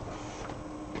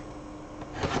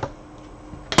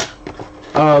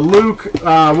 Luke,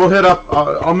 we'll hit up.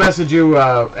 I'll message you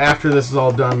after this is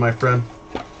all done, my friend.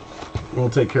 We'll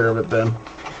take care of it then.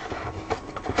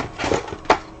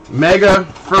 Mega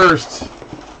first.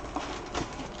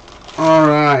 All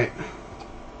right.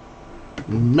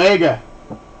 Mega.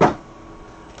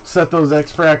 Set those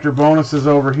X-Fractor bonuses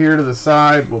over here to the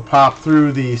side. We'll pop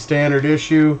through the standard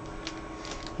issue.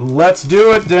 Let's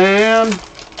do it, Dan.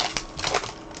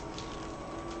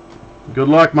 Good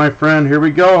luck, my friend. Here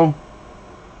we go.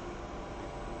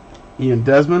 Ian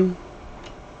Desmond,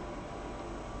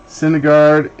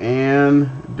 Syndergaard, and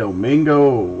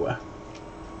Domingo.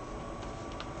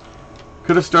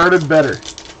 Could have started better.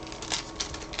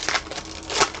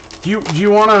 Do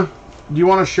you want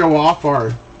to show off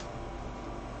our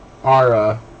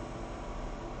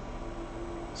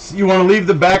you want to leave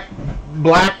the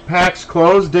black packs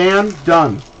closed, Dan?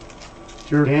 Done.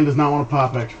 Sure. Dan does not want to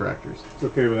pop X-Fractors. It's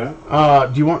okay with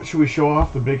that. Should we show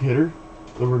off the big hitter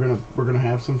that we're gonna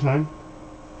have sometime?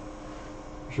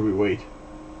 Or should we wait?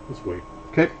 Let's wait.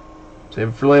 Okay. Save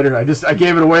it for later. I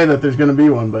gave it away that there's gonna be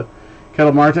one, but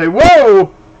Kettle Marte.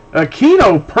 Whoa!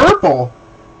 Aquino purple.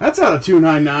 That's out of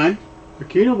 299. The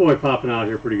Keno boy popping out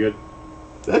here pretty good.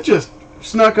 That just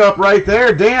snuck up right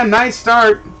there. Dan, nice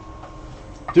start.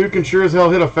 Dude can sure as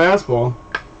hell hit a fastball.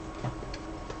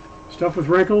 Stuff with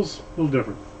wrinkles, a little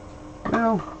different.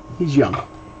 Well, he's young.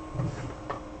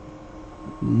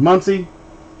 Muncie,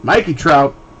 Mikey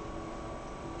Trout.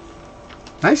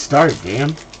 Nice start,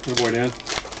 Dan. Good boy, Dan.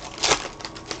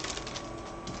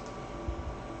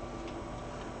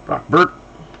 Brock Burke,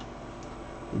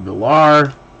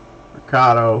 Villar,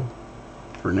 Mercado,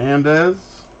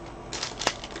 Fernandez.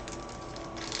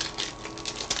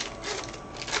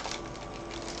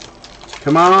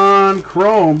 Come on,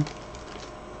 Chrome.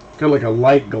 Got like a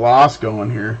light gloss going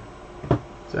here.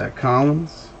 Zach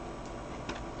Collins,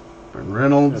 Ben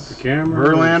Reynolds, Got the camera.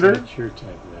 Verlander. That's your type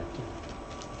of actor.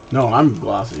 No, I'm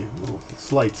glossy. A little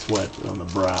slight sweat on the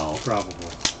brow. Probably.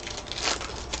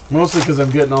 Mostly because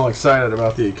I'm getting all excited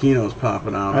about the Aquinos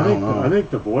popping out. I don't know. I think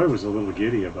the boy was a little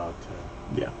giddy about.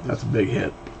 Yeah, that's a big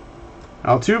hit.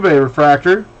 Altuve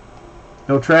refractor.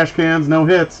 No trash cans, no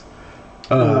hits.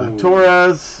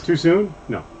 Torres Too soon?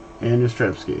 No. and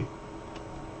Yastrzemski.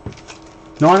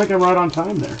 No, I think I'm right on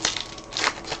time there.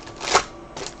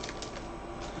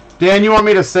 Dan, you want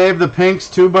me to save the pinks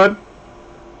too, bud?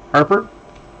 Harper?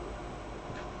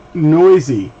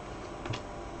 Noisy.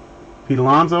 Pete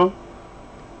Alonso?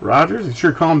 Rogers? It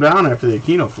sure calmed down after the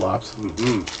Aquino flops.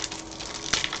 Mm-hmm.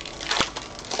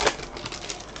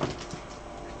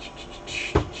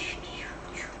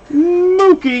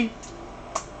 Mookie.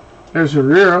 There's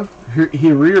Herrera.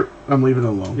 I'm leaving it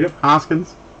alone. Yep.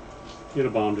 Hoskins. Hit a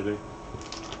bomb today.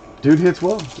 Dude hits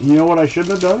well. You know what I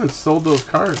shouldn't have done? Is sold those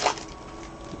cards.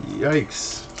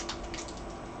 Yikes.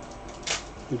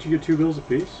 Didn't you get 2 bills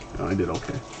apiece? Oh, I did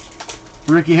okay.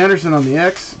 Ricky Henderson on the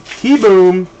X.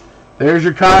 Key-boom. There's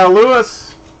your Kyle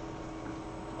Lewis.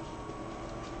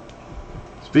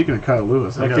 Speaking of Kyle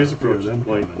Lewis, I Like got his a few of approach them to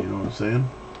play. coming, you know what I'm saying?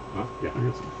 Huh? I Yeah.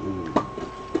 got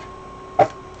some.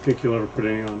 Think you'll ever put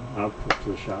any on output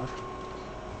to the shop?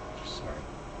 Sorry.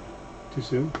 Too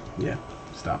soon? Yeah,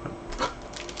 stop it.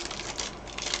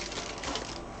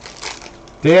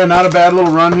 Dan, not a bad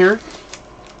little run here.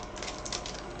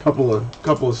 Couple of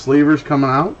sleevers coming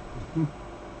out.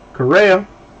 Correa.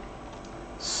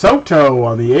 Soto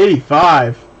on the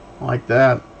 85. I like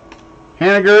that.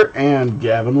 Haniger and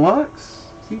Gavin Lux.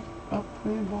 Is he up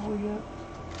playing ball yet?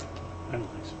 I don't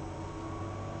think so.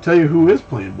 Tell you who is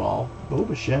playing ball. Bo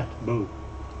Bichette. Boo.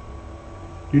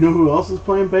 You know who else is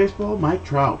playing baseball? Mike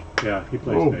Trout. Yeah, he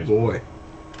plays Oh baseball. boy.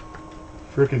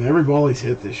 Frickin' every ball he's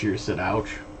hit this year said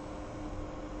ouch.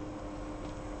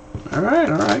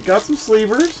 Alright. Got some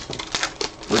sleevers.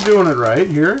 We're doing it right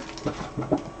here.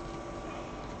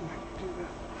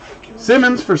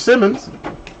 Simmons for Simmons.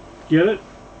 Get it?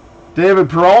 David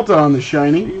Peralta on the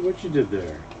shiny. See what you did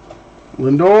there.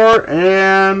 Lindor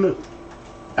and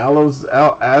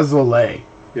Azole.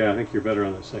 Yeah, I think you're better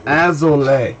on that second.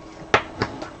 Azole.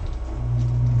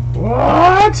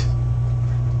 What?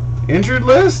 Injured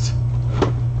list?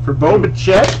 For Bo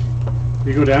Bichette?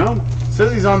 You go down?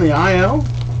 Says he's on the IL.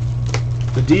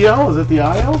 The DL? Is it the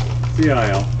IL?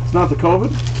 CIL. It's not the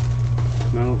COVID?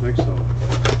 No, I don't think so.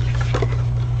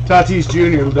 Tatis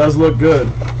Jr. does look good.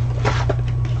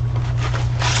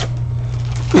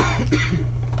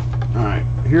 Alright,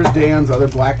 here's Dan's other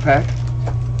black pack.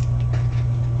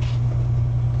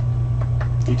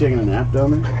 You taking a nap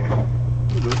down there?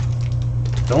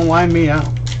 Don't line me out.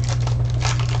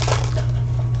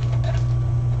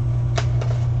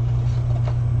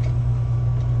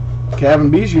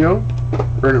 Kevin Biggio,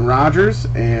 Brendan Rodgers,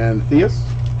 and Theus.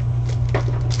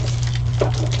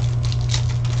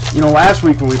 You know, last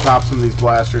week when we popped some of these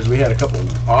blasters, we had a couple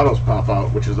autos pop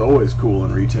out, which is always cool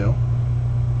in retail.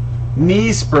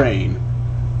 Knee sprain.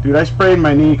 Dude, I sprained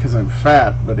my knee because I'm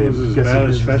fat, but it Was it as guess bad it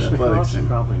as is special athletics cross? thing.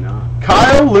 Probably not.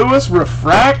 Kyle Lewis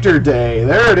Refractor Day.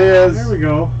 There it is. There we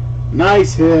go.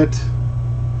 Nice hit.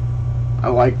 I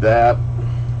like that.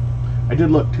 I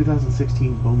did look,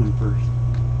 2016 Bowman first.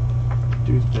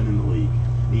 Dude's been in the league.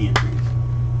 Knee injuries.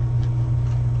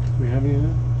 Do we have any of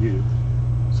that? You do.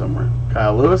 Somewhere.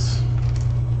 Kyle Lewis.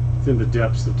 It's in the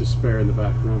depths of despair in the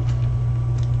back room.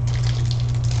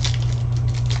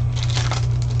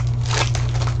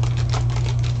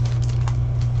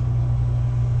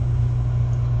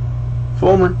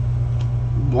 Fulmer.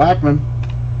 Blackman.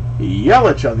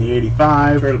 Yelich on the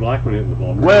 85. Try to Blackman hitting the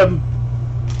ball. Webb.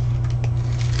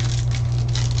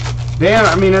 Dan,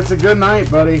 I mean, it's a good night,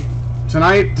 buddy.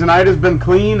 Tonight has been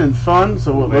clean and fun,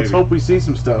 so let's hope we see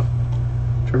some stuff.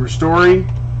 Trevor Story.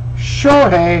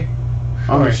 Shohei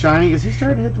on the shiny. Is he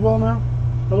starting to hit the ball now?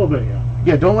 A little bit, yeah.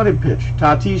 Yeah, don't let him pitch.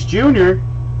 Tatis Jr.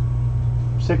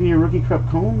 Second year rookie Crep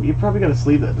Cone. You probably got to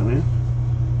sleeve that, don't you?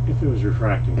 If it was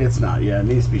refracting. It's not. Yeah, it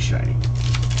needs to be shiny.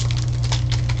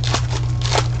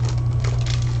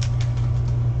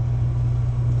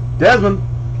 Desmond.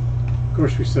 Of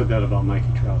course, we said that about Mikey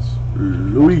Trout.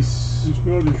 Luis. He's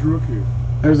not his rookie.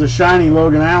 There's a shiny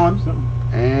Logan Allen. Something.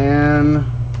 And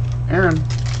Aaron.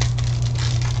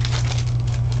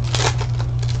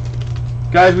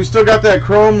 Guys, we still got that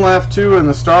chrome left, too, in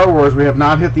the Star Wars. We have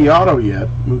not hit the auto yet.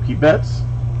 Mookie Betts.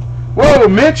 Whoa,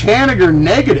 Mitch Haniger,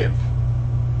 negative.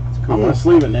 Cool. I'm going to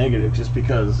sleeve a negative just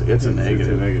because it's a negative. It's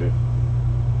a negative.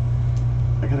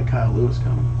 I got a Kyle Lewis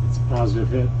coming. It's a positive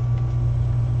hit.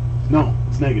 No,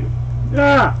 it's negative.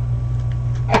 Ah!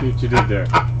 See what you did there.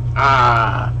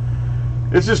 Ah.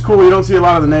 It's just cool. You don't see a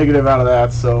lot of the negative out of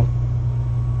that, so.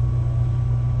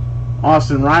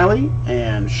 Austin Riley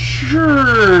and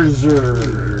Scherzer.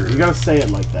 You got to say it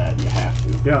like that. You have to.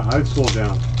 Yeah, I'd slow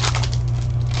down.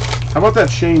 How about that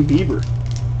Shane Bieber?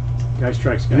 Guy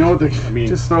strikes guy. You know what? I mean,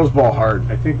 just throws ball hard.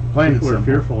 I think Plain people and are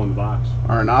simple. fearful in the box.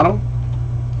 Arenado,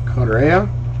 Correa,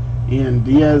 Ian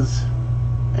Diaz,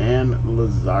 and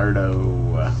Luzardo.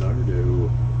 Zardo.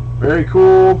 Very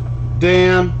cool.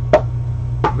 Dan.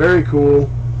 Very cool.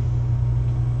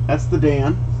 That's the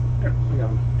Dan. There, I got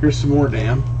him. Here's some more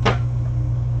Dan.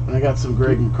 And I got some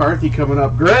Greg McCarthy coming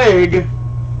up. Greg!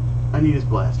 I need his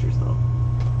blasters, though.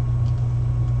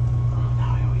 Oh,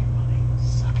 now I owe you money.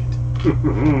 Suck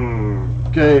it.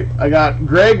 Okay, I got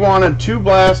Greg wanted 2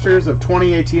 blasters of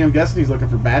 2018. I'm guessing he's looking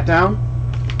for Bat Down.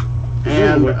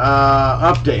 And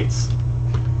updates.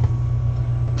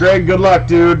 Greg, good luck,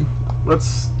 dude.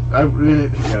 Let's. I mean, You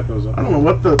got those up? I don't know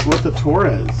what the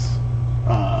Torres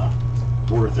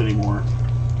worth anymore.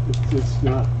 It's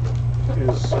not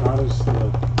as hot as the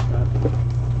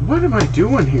What am I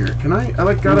doing here? Can I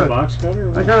like the gotta box cutter.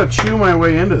 Or I what? gotta chew my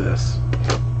way into this.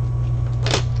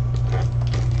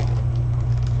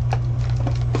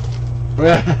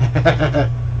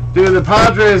 Dude, the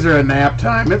Padres are a nap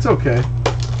time. It's okay.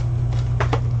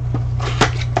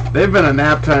 They've been a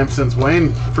nap time since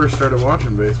Wayne first started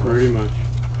watching baseball. Pretty much.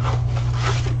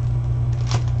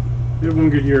 You have one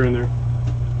good year in there.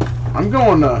 I'm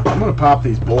gonna pop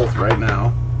these both right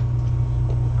now.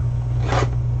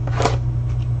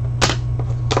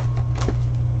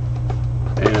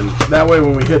 And that way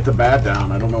when we hit the bat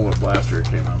down, I don't know what blaster it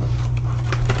came out of.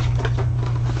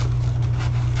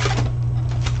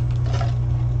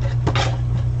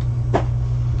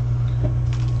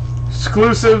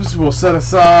 Exclusives we'll set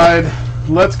aside.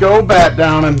 Let's go bat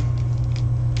down, and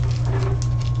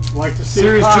Like to see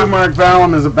Series it 2 pop. Mark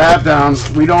Vallum is a bat down.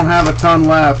 We don't have a ton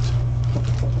left.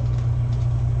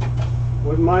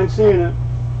 Wouldn't mind seeing it.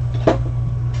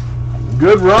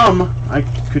 Good rum. I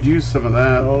could use some of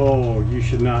that. Oh, you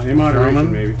should not. In moderation,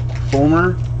 Sherman. maybe.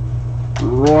 Fulmer.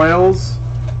 Royals.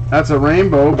 That's a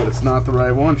rainbow, but it's not the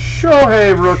right one.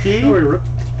 Shohei rookie. Sorry, Rip.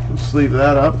 We'll sleeve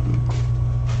that up.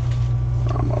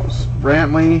 Ramos.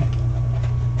 Brantley.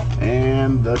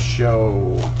 And the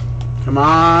show. Come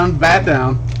on, bat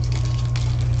down.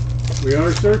 We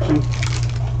are searching.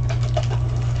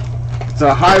 It's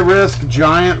a high-risk,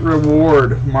 giant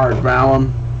reward, Mark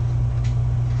Vallum.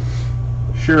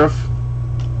 Sheriff.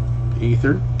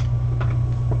 Ether.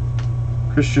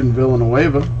 Christian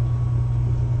Villanueva.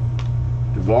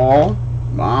 Duvall.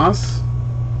 Moss.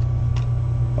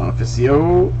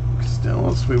 Bonifacio.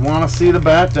 Castellanos. We want to see the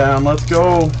bat down. Let's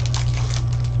go.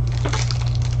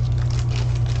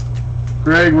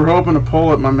 Greg, we're hoping to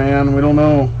pull it, my man. We don't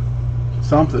know.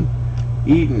 Something.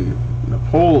 Eaton.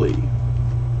 Napoli.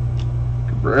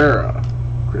 Cabrera.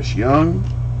 Chris Young.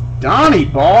 Donnie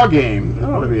Ball Game. That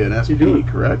ought to be an What's he SP, doing?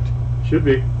 correct? Should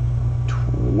be.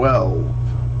 12.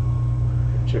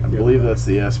 Check I the believe other that's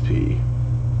the SP.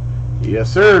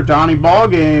 Yes, sir. Donnie Ball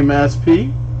Game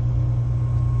SP.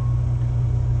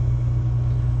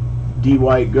 D.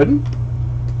 White Gooden.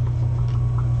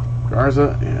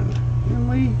 Garza and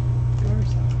Henley.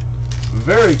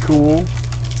 Very cool.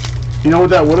 You know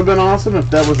what that would have been awesome if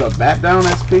that was a bat down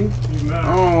SP? one.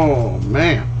 Oh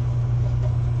man.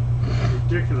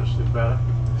 Ridiculously bad.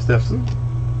 Stepson.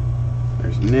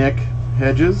 There's Nick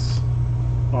Hedges.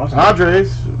 Awesome.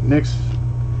 Padres. Nick's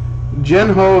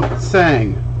Jinho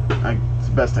Sang. It's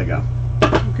the best I got.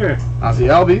 Okay. Ozzy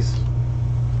Albies.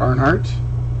 Barnhart.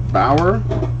 Bauer.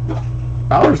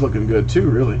 Bauer's looking good too,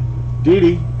 really.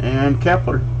 Didi and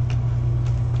Kepler.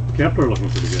 Kepler looking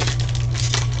pretty good.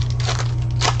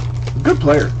 Good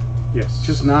player. Yes.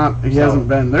 Just not, he Solid. hasn't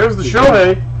been. There's the Good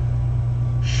Shohei.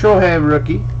 Shohei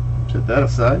rookie. Set that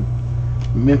aside.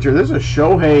 Minter. There's a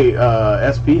Shohei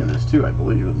SP in this too, I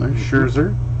believe. And there's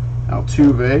Scherzer.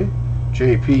 Altuve.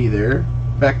 JP there.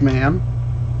 Beckman.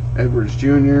 Edwards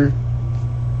Jr.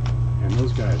 And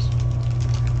those guys.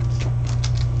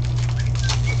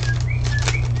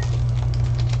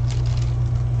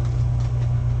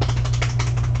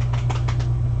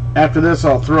 After this,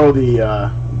 I'll throw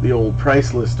the old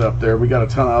price list up there. We got a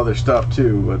ton of other stuff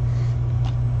too, but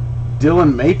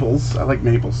Dylan Maples. I like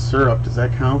maple syrup. Does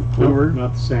that count? Kluber.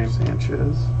 Not the same.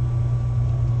 Sanchez.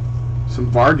 Some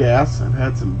Vargas. I've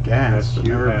had some gas, Yes, but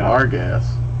you never have. Vargas.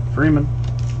 Freeman.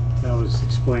 That was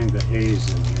explained the haze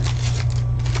in here.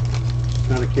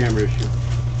 Not a camera issue.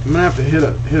 I'm gonna have to hit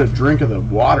a drink of the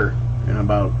water in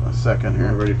about a second We're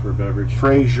here. ready for a beverage.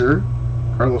 Frazier,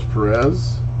 Carlos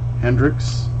Perez,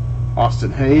 Hendricks,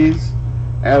 Austin Hayes,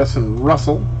 Addison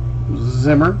Russell,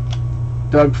 Zimmer,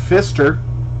 Doug Fister,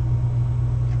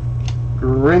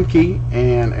 Greinke,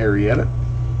 and Arrieta.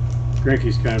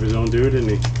 Greinke's kind of his own dude, isn't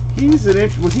he? He's an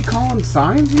inch. Was he calling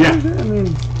signs? Yeah. I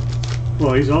mean,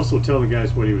 Well, he's also telling the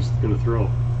guys what he was going to throw.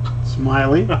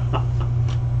 Smiley.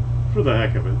 For the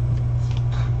heck of it.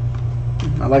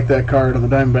 I like that card on the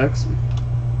Diamondbacks.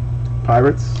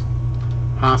 Pirates,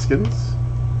 Hoskins,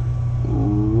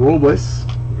 Robles,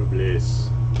 Robles.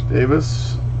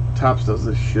 Davis. Topps does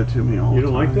this shit to me all You the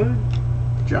don't like time.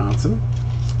 that? Johnson.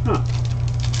 Huh.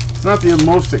 It's not the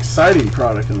most exciting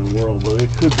product in the world, but it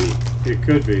could be. It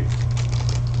could be.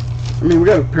 I mean, we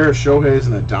got a pair of Shoheis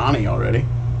and a Donnie already.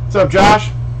 What's up, Josh?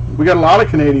 We got a lot of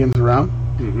Canadians around.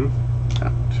 Mm-hmm.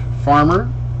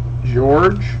 Farmer,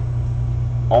 George,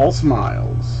 all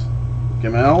smiles.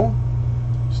 Gamel,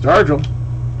 Stargell,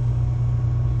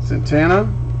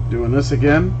 Santana, doing this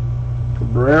again.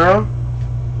 Cabrera.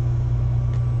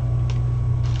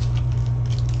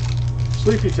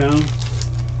 Sleepy Town.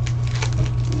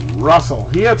 Russell.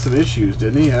 He had some issues,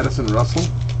 didn't he? Addison Russell?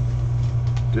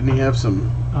 Didn't he have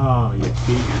some Oh,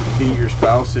 yeah. beat your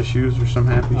spouse issues or some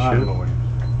happy I shit? don't know what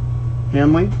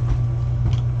Hanley.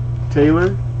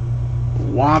 Taylor.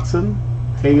 Watson.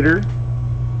 Hader.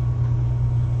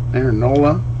 Aaron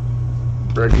Nola.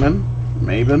 Bregman.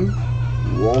 Maben.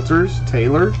 Walters.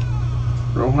 Taylor.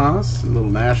 Rojas. A little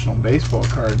National Baseball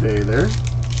Card Day there.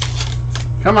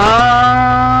 Come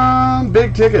on!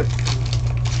 Big ticket.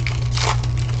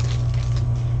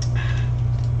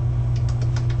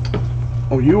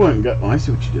 Oh, you went and got... Oh, I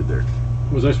see what you did there.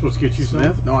 Was I supposed to get you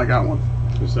Smith? some? No, I got one.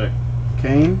 To say.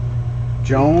 Kane.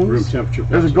 Jones. Room temperature.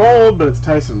 There's a Pepsi. gold, but it's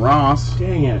Tyson Ross.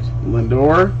 Dang it.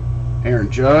 Lindor. Aaron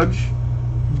Judge.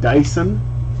 Dyson.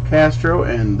 Castro.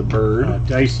 And the Bird.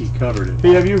 Dicey covered it.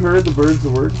 Hey, have you heard the Bird's the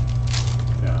word?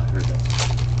 Yeah, I heard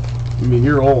that. I mean,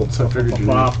 you're old, so I figured you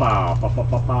knew.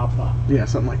 Ba-ba-ba-ba-ba-ba-ba. Yeah,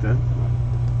 something like that.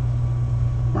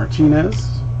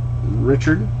 Martinez.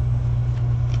 Richard.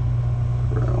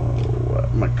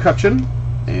 McCutcheon.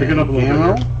 And Pick it up a little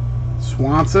Gammo. bit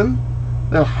Swanson.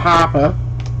 Little Hopper.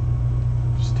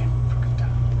 Just damn fucking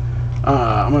time.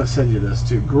 I'm going to send you this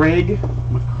too. Greg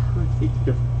McCarthy.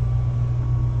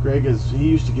 Greg he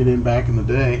used to get in back in the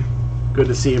day. Good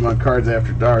to see him on Cards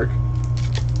After Dark.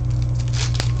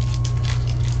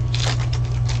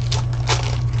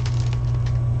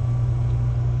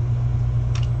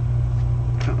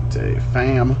 Conte,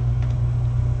 Pham.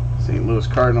 St. Louis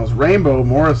Cardinals. Rainbow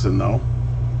Morrison, though.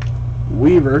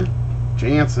 Weaver.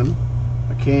 Jansen.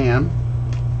 McCann.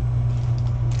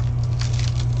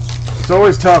 It's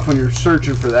always tough when you're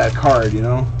searching for that card, you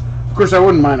know? Of course, I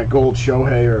wouldn't mind a gold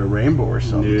Shohei or a rainbow or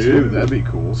something, No. too. That'd be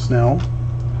cool. Snell.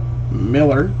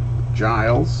 Miller.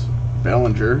 Giles.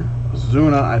 Bellinger.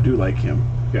 Zuna, I do like him.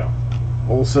 Yeah.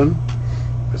 Olson.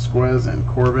 Vasquez and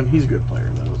Corbin. He's a good player,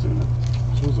 though, Zuna.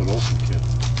 So was an Olsen kid.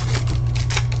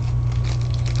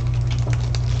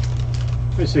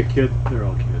 I say kid, they're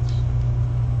all kids.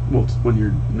 Well, it's when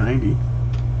you're 90.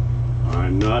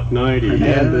 I'm not 90.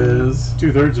 Hernandez.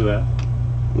 2/3 of that.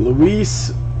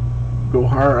 Luis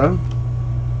Gohara.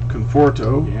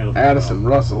 Conforto. You handled it Addison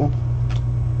Russell.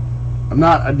 I'm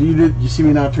not. You see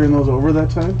me not turn those over that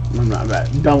time? I'm not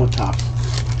done with tops.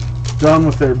 Done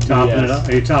with their Topping BS. it up.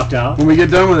 Are you topped out? When we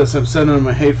get done with this, I'm sending them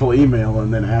a hateful email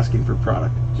and then asking for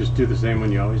product. Just do the same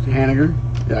one you always do. Haniger.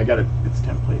 Yeah, I got it. It's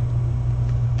template.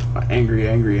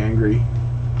 Angry.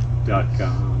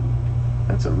 .com.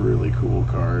 That's a really cool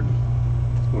card.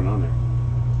 What's going on there?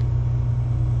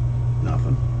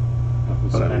 Nothing. Nothing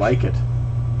But I special. like it.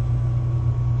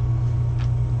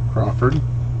 Crawford,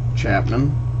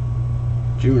 Chapman,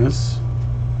 Junis,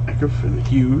 Eckhoff, and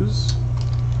Hughes.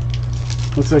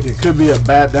 Looks like it could be a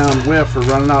bat down whiff for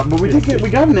running out, but we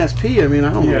got an SP. I mean,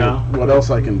 I don't know what else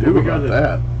I can do We about got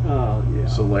that. Oh, yeah.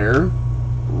 Soler,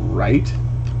 Wright,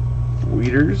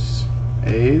 Wieters,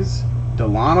 A's,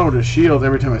 Delano to Shields.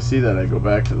 Every time I see that, I go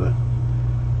back to the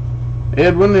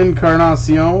Edwin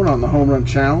Encarnacion on the home run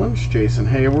challenge. Jason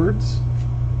Hayward.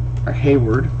 I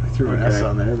threw an S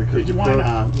on there because why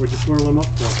not? What'd you swirl them up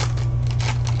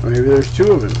for? Or maybe there's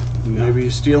two of it. No. Maybe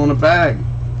he's stealing a bag.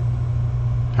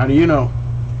 How do you know?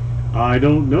 I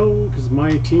don't know, because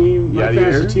my team, my Yadier?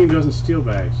 fantasy team doesn't steal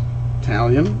bags.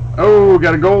 Italian. Oh,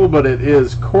 got a goal, but it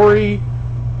is Corey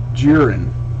Giron.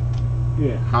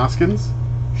 Yeah. Hoskins.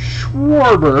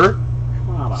 Schwarber.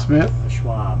 Schwab. Smith.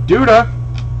 Schwab. Duda.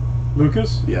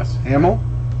 Lucas? Yes. Hamill.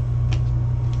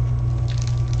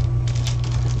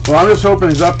 Well, I'm just hoping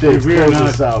his updates We are close not-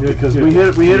 this out it- because it- we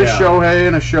hit a yeah. Shohei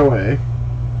and a Shohei.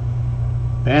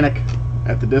 Panic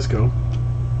at the disco.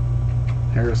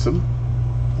 Harrison.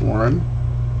 Warren.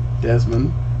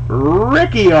 Desmond.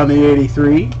 Ricky on the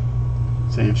 83.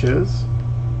 Sanchez.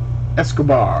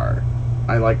 Escobar.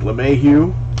 I like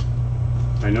LeMahieu.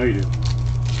 I know you do.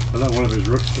 I thought one of his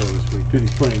rooks still this week. Dude,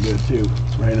 he's playing good too.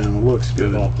 Right now, looks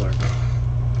Good good. ball player.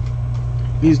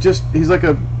 He's like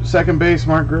a second base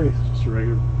Mark Grace. Just a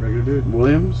regular dude.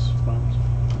 Williams. Bombs.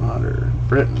 Otter.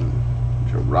 Britton.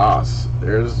 Joe Ross.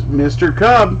 There's Mr.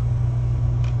 Cub.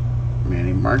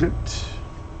 Manny Margot.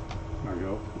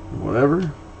 Margot.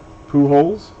 Whatever.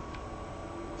 Pujols.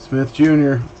 Smith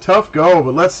Jr. Tough go,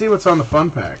 but let's see what's on the fun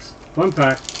packs. Fun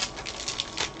pack.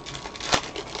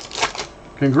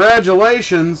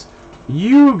 Congratulations.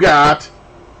 You got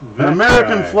an That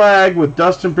American guy. flag with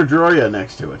Dustin Pedroia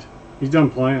next to it. He's done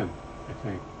playing, I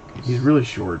think. He's really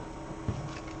short.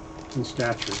 In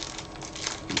stature.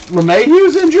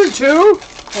 LeMahieu's injured too?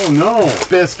 Oh no!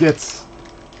 Biscuits.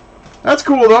 That's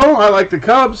cool, though. I like the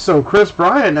Cubs, so Chris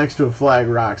Bryant next to a Flag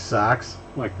Rock Sox.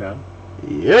 Like that.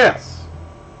 Yes.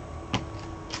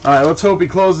 All right, let's hope he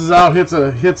closes out, hits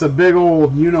a big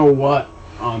old you-know-what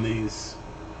on these.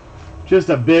 Just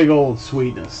a big old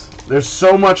sweetness. There's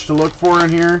so much to look for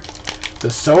in here. The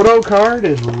Soto card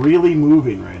is really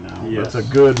moving right now. Yes. That's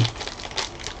a good...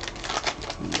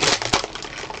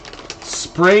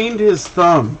 Sprained his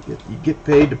thumb. You get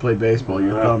paid to play baseball.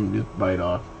 Your thumb just bite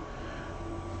off.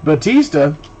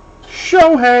 Batista.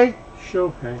 Shohei.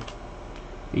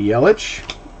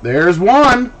 Yelich. There's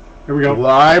one. Here we go.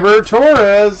 Gleyber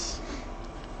Torres.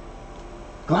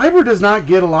 Gleyber does not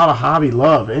get a lot of hobby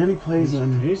love, and he plays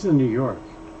in... He's in New York.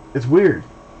 It's weird.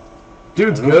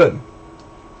 Dude's good.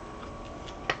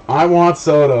 I want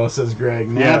Soto, says Greg.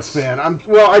 Nats fan.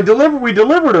 We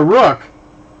delivered a Rook.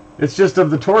 It's just of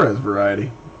the Torres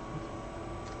variety.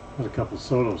 Had a couple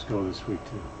Sotos go this week,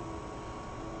 too.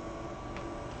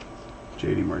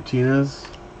 JD Martinez.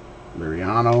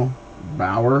 Liriano.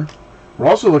 Bauer. We're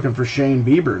also looking for Shane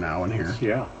Bieber now in here.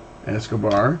 Yeah.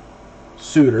 Escobar.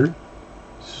 Suter.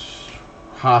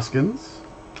 Hoskins.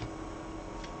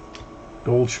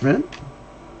 Goldschmidt.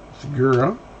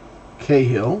 Segura.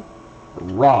 Cahill.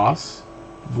 Ross.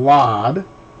 Vlad.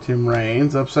 Tim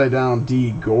Raines. Upside down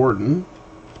D. Gordon.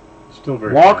 Still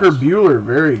very Walker fast. Buehler,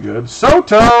 very good.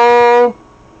 Soto!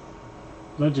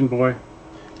 Legend boy.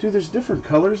 Dude, there's different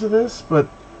colors of this, but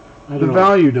I the don't know.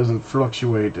 value doesn't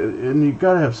fluctuate, and you've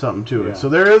got to have something to it. Yeah. So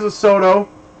there is a Soto.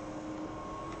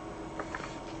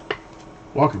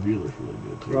 Walker Buehler's really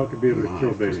good, too. Walker Buehler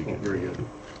killed Pretty baseball. Very good.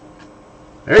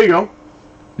 There you go.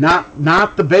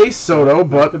 Not the base Soto,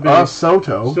 but the base. a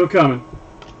Soto. Still coming.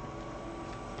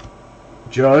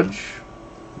 Judge.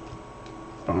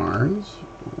 Barnes.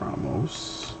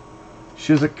 Ramos.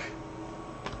 Shizik.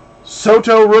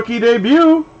 Soto rookie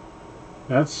debut.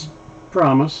 That's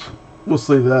promise. We'll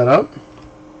sleeve that up.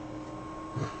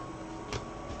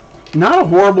 Not a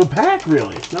horrible pack,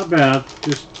 really. Not bad.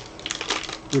 Just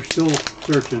we're still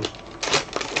searching.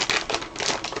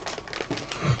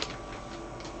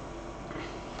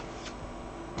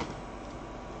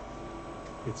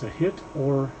 It's a hit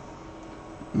or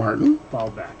Martin. foul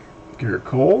back. Garrett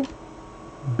Cole.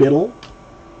 Biddle.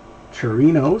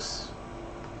 Chirinos.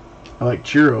 I like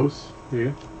Churros.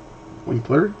 Yeah.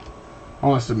 Winkler.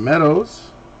 Austin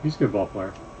Meadows. He's a good ball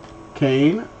player.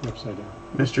 Kane. Upside down.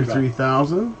 Mr. Back.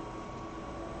 3000.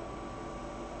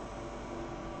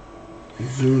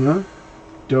 Zuna.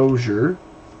 Dozier.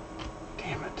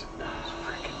 Damn it.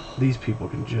 These people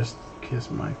can just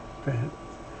kiss my fat.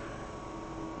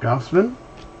 Goffsman.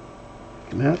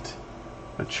 Gannett.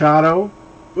 Machado.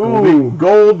 Ooh,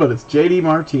 gold, but it's JD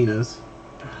Martinez.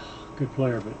 Good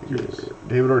player, but yes.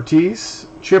 David Ortiz.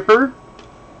 Chipper.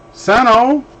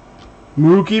 Sano.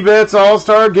 Mookie Betts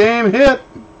All-Star Game hit.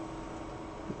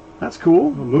 That's cool.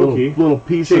 Well, Mookie. Little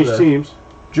piece Change of the teams.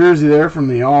 jersey there from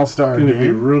the All-Star Going to be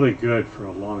Game. really good for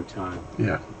a long time.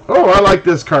 Yeah. Oh, I like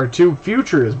this card too.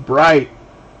 Future is bright.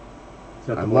 Is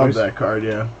that the I love boys? that card,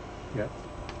 yeah. Yeah.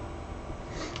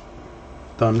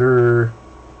 Thunder.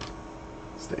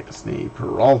 Stastny.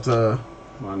 Peralta.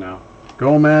 Come on now.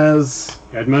 Gomez.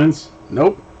 Edmonds?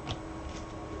 Nope.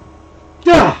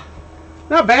 Yeah.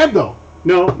 Not bad, though.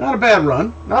 No. Not a bad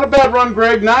run. Not a bad run,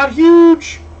 Greg. Not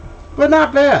huge, but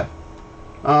not bad.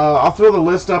 I'll throw the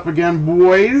list up again,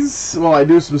 boys, while I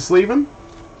do some sleeving.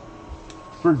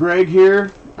 For Greg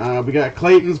here, we got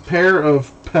Clayton's pair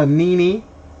of Panini.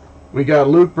 We got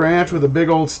Luke Branch with a big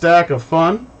old stack of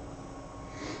fun.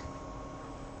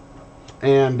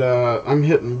 And I'm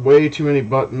hitting way too many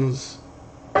buttons.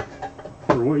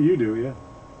 For what you do, yeah.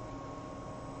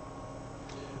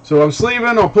 So I'm sleeving.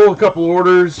 I'll pull a couple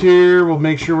orders here. We'll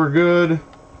make sure we're good.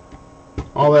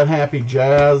 All that happy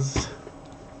jazz.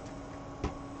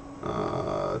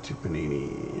 To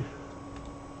Panini.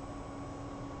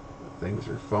 Things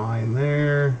are fine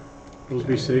there. Those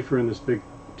be safer in this big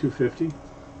 250.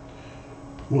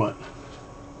 What?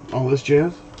 All this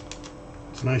jazz?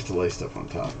 It's nice to lay stuff on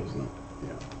top, isn't it?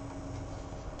 Yeah.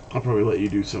 I'll probably let you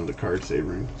do some of the card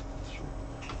savoring.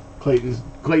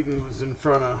 Clayton was in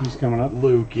front of He's coming up.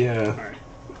 Luke, yeah.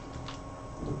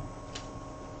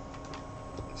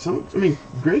 All right. I mean,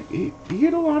 Greg, he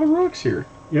hit a lot of rooks here.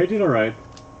 Yeah, I did all right.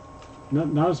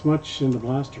 Not as much in the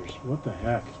blasters. What the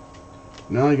heck?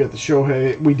 Now you got the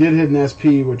Shohei. We did hit an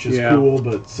SP, which is Yeah. cool,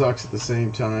 but sucks at the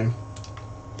same time.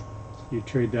 You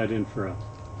trade that in for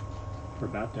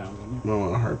bat down, wouldn't you? No,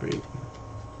 a heartbeat.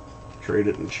 Trade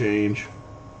it and change.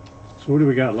 So what do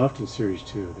we got left in Series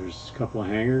 2? There's a couple of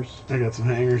hangers. I got some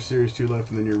hangers, Series 2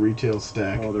 left, and then your retail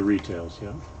stack. Oh, the retails,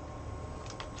 yeah.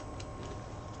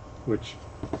 Which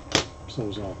So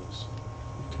is Office.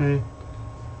 Okay.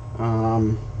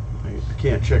 I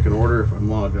can't check an order if I'm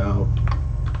logged out.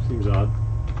 Seems odd.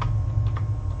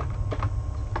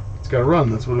 It's got to run.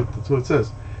 That's what it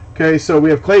says. Okay, so we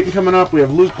have Clayton coming up. We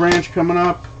have Luke Branch coming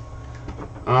up.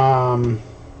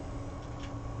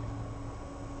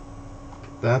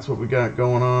 That's what we got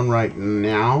going on right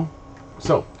now.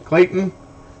 So, Clayton,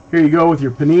 here you go with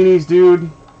your paninis, dude.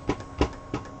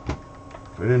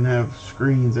 If I didn't have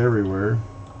screens everywhere.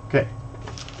 Okay.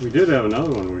 We did have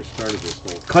another one when we started this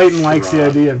whole. Clayton likes the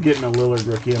idea of getting a Lillard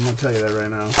rookie. I'm going to tell you that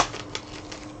right now.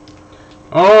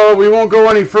 Oh, we won't go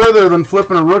any further than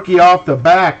flipping a rookie off the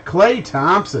back. Klay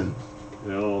Thompson.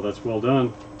 Oh, that's well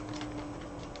done.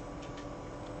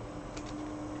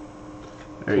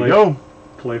 There you go.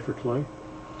 Clay for Clay.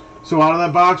 So out of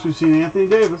that box, we've seen Anthony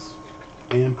Davis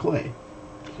and Klay.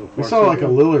 So far, We saw like a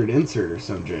Lillard insert or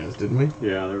some jazz, didn't we?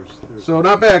 Yeah, there's. So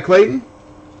not bad, Clayton.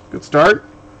 Good start.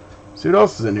 See what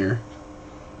else is in here.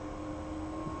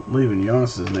 Leaving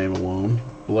Jonas's name alone.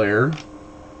 Blair.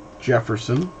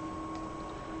 Jefferson.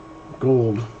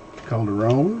 Gold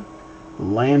Calderon.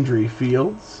 Landry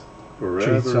Fields.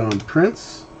 Forever. Jason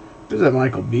Prince. There's that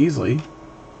Michael Beasley.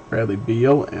 Bradley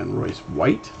Beal and Royce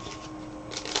White.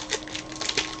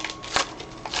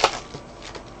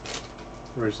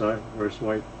 Royce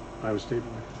White, Iowa State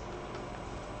boy.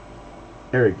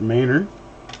 Eric Maynard.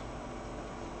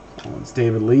 It's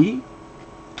David Lee.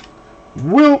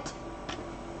 Wilt.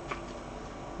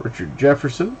 Richard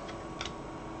Jefferson.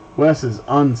 Wes is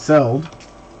unselled.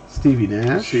 Stevie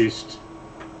Nash. Deceased.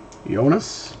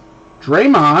 Jonas.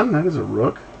 Draymond. That is a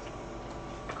rook.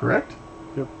 Correct?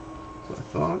 Yep. That's what I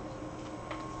thought.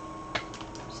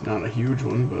 It's not a huge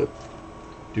one, but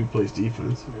dude plays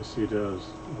defense. Yes, he does.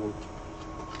 Well,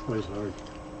 plays hard.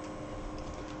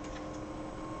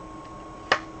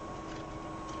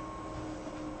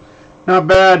 Not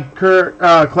bad.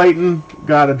 Clayton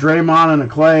got a Draymond and a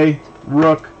Klay.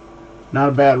 Rook. Not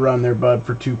a bad run there, bud,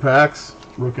 for 2 packs.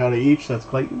 Rook out of each. That's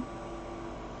Clayton.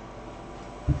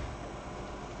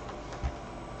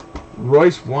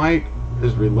 Royce White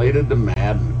is related to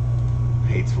Madden.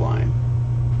 Hates flying.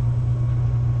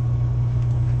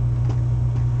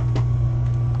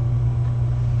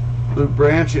 Luke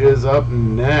Branch is up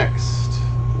next.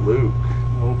 Luke.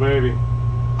 Oh, baby.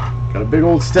 Got a big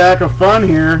old stack of fun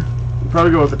here. We'll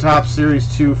probably go with the top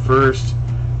series 2 first.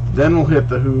 Then we'll hit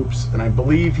the hoops. And I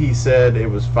believe he said it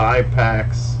was 5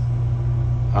 packs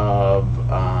of,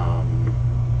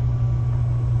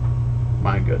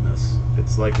 my goodness.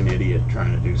 It's like an idiot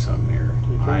trying to do something here.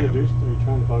 Are you trying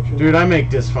to function? Dude, I make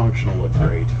dysfunctional look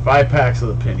great. 5 packs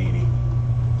of the Panini.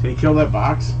 Did he kill that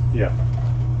box? Yeah.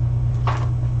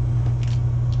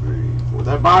 Well,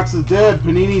 that box is dead.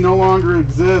 Panini no longer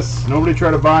exists. Nobody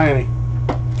try to buy any.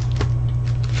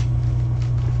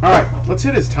 All right, let's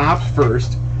hit his tops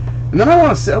first, and then I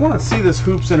want to see this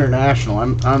Hoops International.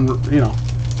 I'm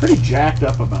pretty jacked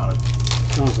up about it.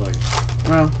 Sounds like it.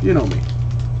 Well, you know me.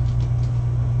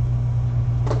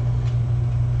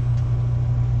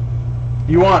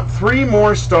 You want 3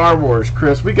 more Star Wars,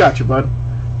 Chris? We got you, bud.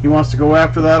 He wants to go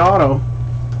after that auto.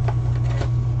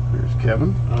 There's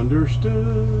Kevin.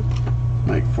 Understood.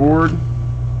 Mike Ford.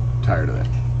 Tired of that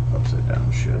upside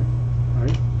down shit. All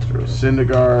right. Throw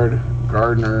Syndergaard,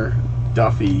 Gardner,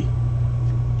 Duffy,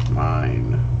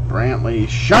 mine, Brantley,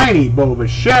 shiny Bo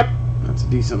Bichette. That's a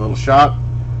decent little shot.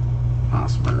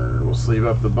 Hosmer will sleeve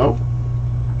up the bow.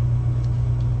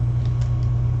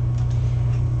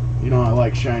 You know I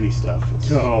like shiny stuff.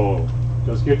 So,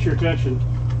 does get your attention.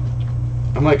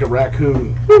 I'm like a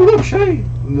raccoon. Ooh, look, shiny.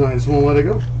 No, I just won't let it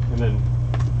go. And then,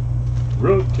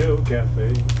 Roadkill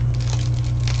Cafe.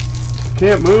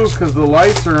 Can't move because the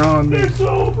lights are on. It's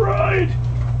so bright.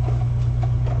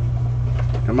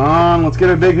 Come on, let's get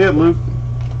a big hit, Luke.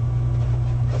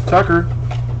 Tucker.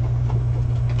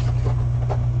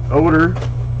 Oder.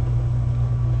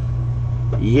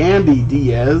 Yandy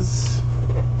Diaz.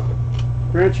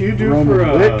 Branch, you do Roman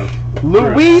for Wick.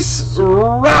 Luis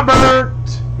Robert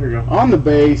There you go. on the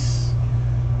base.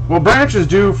 Well, Branch is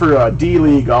due for a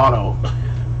D-League auto.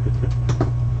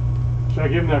 Should I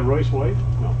give him that Royce White?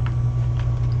 No.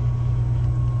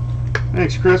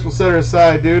 Thanks, Chris. We'll set her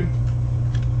aside, dude.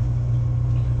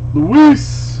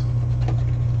 Luis.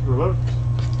 Robert.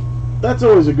 That's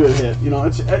always a good hit. You know,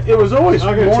 it was always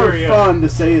I'm gonna more tell you, fun to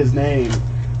say his name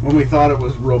when we thought it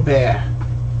was Robert.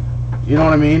 You know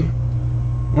what I mean?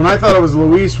 When I thought it was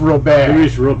Luis Robert.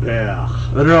 Luis Robert.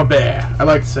 Robert. I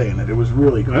liked saying it. It was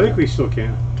really cool. I think we still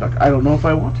can. Tuck. I don't know if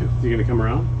I want to. Is he going to come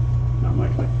around? Not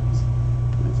likely.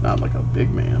 It's not like a big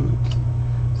man.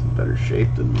 It's in better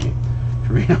shape than me.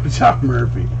 Trevino Tom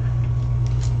Murphy.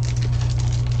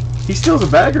 He steals a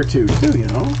bag or two, too, you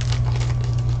know?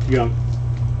 Young.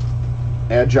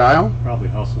 Agile. Probably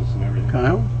hustles and everything.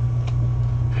 Kyle.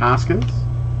 Hoskins.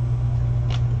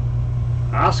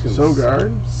 Hoskins.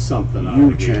 Sogard. Something out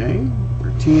Yu of the game. Chang.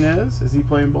 Martinez. Is he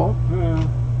playing ball?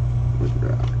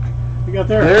 We got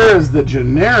there. There is the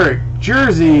generic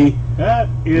jersey. That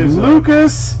is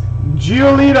Lucas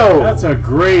Giolito. That's a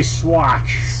gray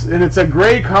swatch. And it's a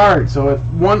gray card, so if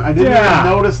one I didn't Yeah. even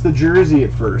notice the jersey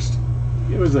at first.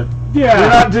 It was a You're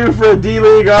not due for a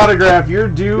D-League autograph. You're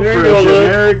due There for you a go, Luke.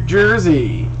 generic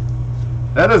jersey.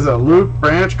 That is a Luke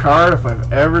Branch card if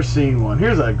I've ever seen one.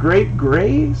 Here's a great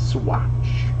gray swatch.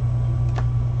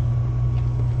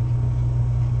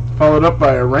 Followed up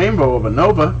by a rainbow of a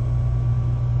Nova.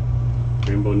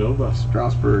 Rainbow Nova.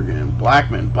 Strasburg and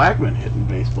Blackman. Blackman hitting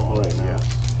baseball right now.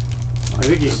 I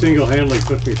think he single-handedly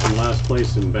took me from last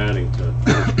place in batting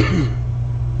to.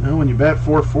 No, when you bat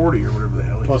 440 or whatever the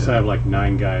hell he Plus, did. I have like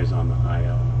 9 guys on the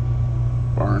IL.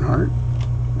 Barnhart,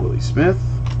 Willie Smith,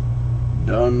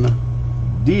 Dunn,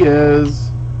 Diaz,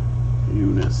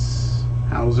 Eunice,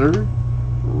 Hauser,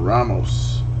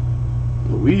 Ramos,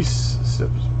 Luis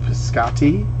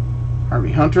Piscati,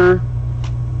 Harvey Hunter,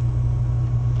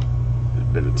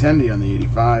 Benintendi on the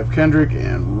 85, Kendrick,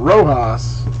 and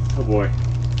Rojas. Oh boy.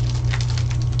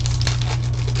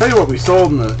 Tell you what we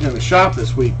sold in the shop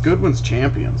this week. Goodwin's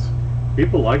Champions.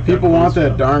 People like that. People want that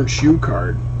stuff. darn shoe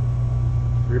card.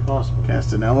 Very possible.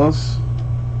 Castellanos,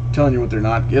 telling you what they're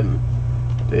not getting.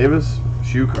 Davis,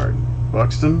 shoe card.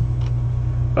 Buxton,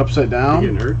 upside You down.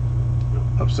 getting hurt?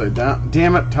 Upside down.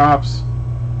 Damn it, Tops.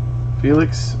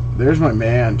 Felix, there's my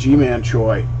man, G-Man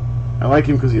Choi. I like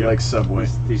him because he Yep. likes Subway.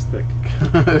 He's thick.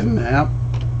 Nap.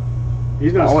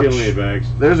 He's not Pollock. stealing any bags.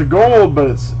 There's a gold, but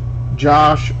it's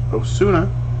Josh Osuna.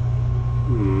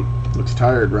 Hmm. Looks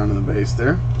tired running the base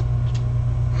there.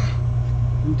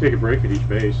 You can take a break at each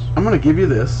base. I'm going to give you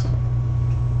this.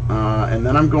 And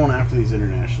then I'm going after these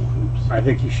international hoops. I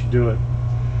think you should do it.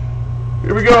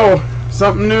 Here we go.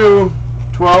 Something new.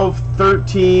 12,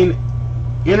 13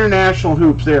 international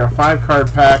hoops there. A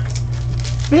 5-card pack.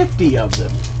 50 of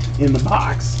them in the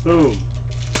box. Boom.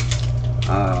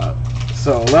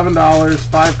 So $11,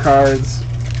 5 cards.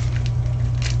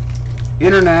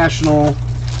 International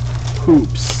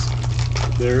hoops.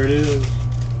 There it is.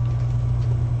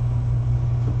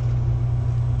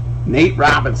 Nate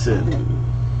Robinson.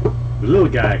 The little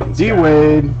guy can D. sky.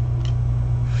 Wade.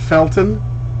 Felton.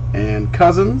 And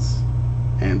Cousins.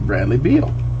 And Bradley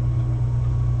Beal.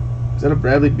 Is that a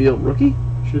Bradley Beal rookie?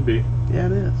 Should be. Yeah,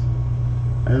 it is.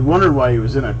 I wondered why he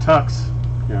was in a tux.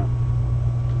 Yeah.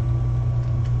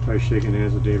 Probably shaking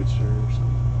hands with David Stern or something.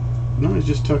 No, he's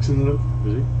just tuxing it up.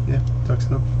 Is he? Yeah,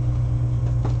 tuxing up.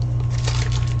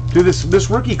 Dude, this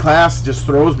rookie class just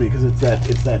throws me because it's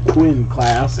that twin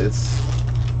class. It's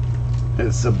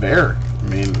a bear. I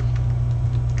mean,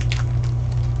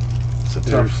 it's a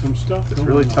There's tough. some stuff. It's going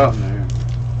really on tough. there.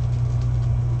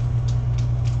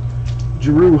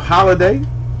 Giroux Holiday.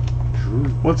 Drew.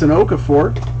 What's an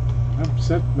Okafor? I've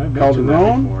mentioned Calderon.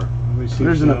 that before. Nobody seems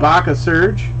There's to an know. Ibaka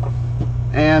Surge,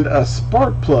 and a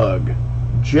Spark Plug.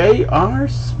 J.R.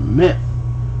 Smith.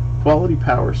 Quality,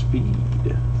 power, speed.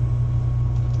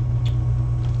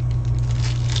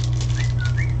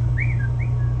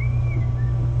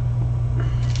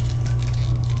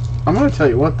 I'm gonna tell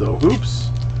you what though, Hoops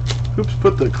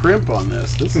put the crimp on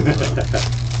this. This is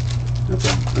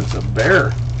that's a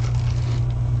bear.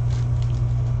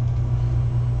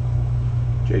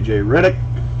 J.J. Redick,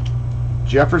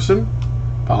 Jefferson,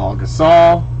 Paul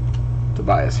Gasol,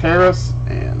 Tobias Harris,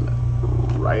 and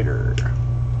Ryder.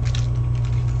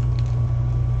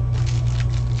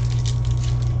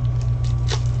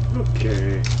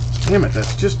 Okay. Damn it,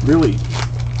 that's just really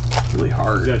Is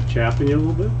hard. that chapping you a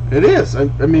little bit? It is. I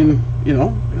mean, you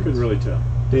know, I couldn't really tell.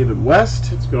 David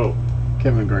West, Let's go.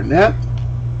 Kevin Garnett,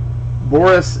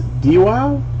 Boris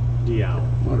Diaw, Diao.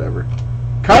 whatever.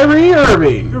 Kyrie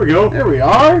Irving. Here we go. There we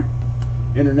are.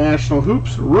 International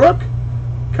Hoops Rook.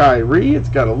 Kyrie. It's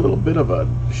got a little bit of a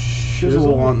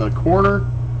shizzle on the corner,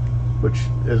 which,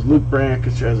 as Luke Branch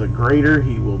as a grader,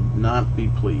 he will not be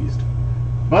pleased.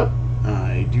 But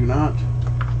I do not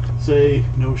say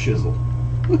no shizzle.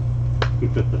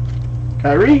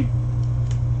 Kyrie.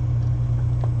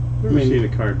 Never I mean- seen a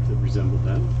card that resembled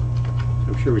that.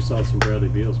 I'm sure we saw some Bradley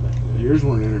Beals back in the day. Yours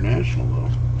weren't international though.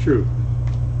 True.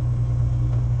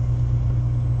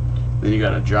 Then you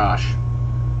got a Josh.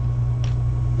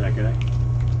 That guy.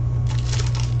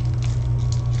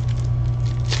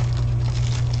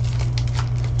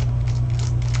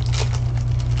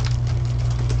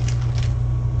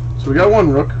 So we got one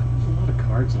Rook. There's a lot of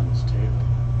cards on this table.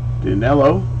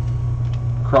 Danilo,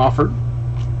 Crawford,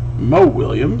 Mo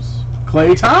Williams,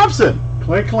 Clay Thompson.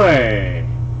 Clay.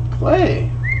 Clay.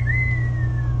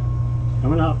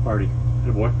 Coming out, party.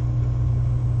 Good boy.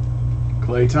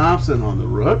 Clay Thompson on the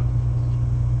rook.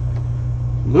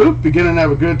 Luke beginning to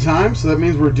have a good time, so that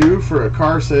means we're due for a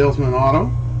car salesman auto.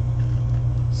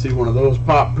 See one of those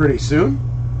pop pretty soon.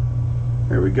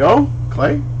 Here we go.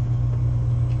 Clay.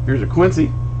 Here's a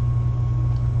Quincy.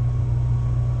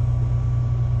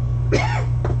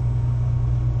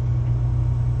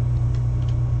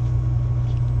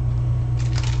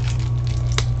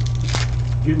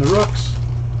 Getting the rooks.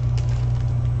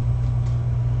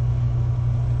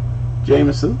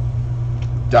 Jameson,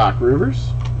 Doc Rivers,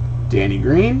 Danny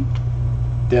Green,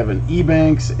 Devin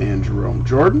Ebanks, and Jerome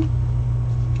Jordan.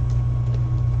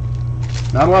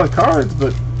 Not a lot of cards,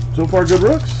 but so far good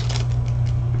rooks.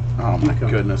 Oh my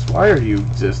goodness, why are you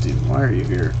existing? Why are you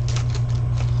here?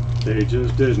 They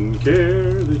just didn't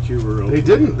care that you were open. They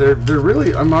didn't. They're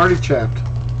really. I'm already chapped.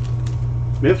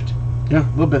 Miffed? Yeah,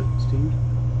 a little bit. Steamed?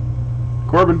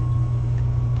 Corbin,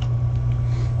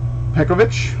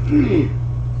 Pekovic,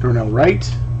 Darnell Wright,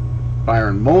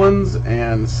 Byron Mullins,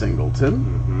 and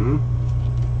Singleton.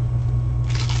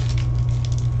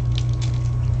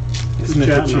 Isn't it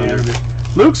a janitor?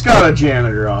 Luke's got a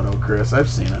janitor auto, Chris. I've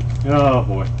seen it. Oh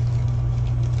boy.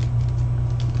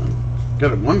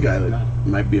 Got one guy that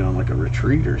might be on like a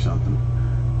retreat or something.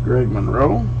 Greg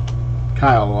Monroe,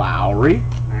 Kyle Lowry,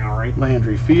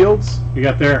 Landry Fields. You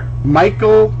got there.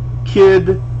 Michael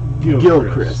Kidd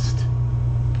Gilchrist.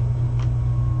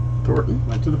 Thornton.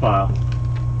 Went to the pile.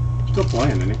 Still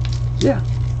playing, isn't he? Yeah.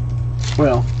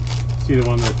 Well. See the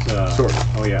one that. Sort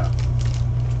of. Oh yeah.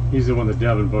 He's the one that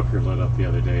Devin Booker lit up the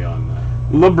other day on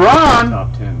LeBron.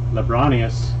 Top 10.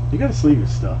 LeBronius. You got to sleeve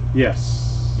his stuff.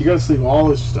 Yes. You got to sleeve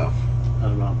all his stuff. I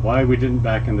don't know why we didn't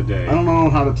back in the day. I don't know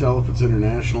how to tell if it's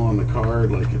international on the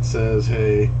card. Like it says,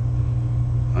 "Hey,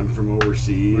 I'm from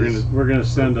overseas." We're gonna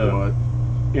send a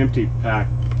empty pack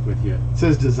with you. It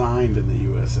says designed in the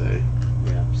USA.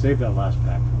 Yeah. Save that last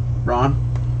pack. Ron.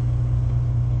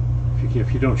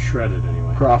 If you don't shred it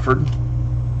anyway. Crawford.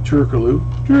 Turkoglu.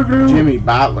 Jimmy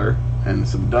Butler. And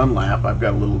some Dunlap. I've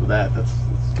got a little of that. That's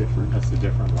different. That's a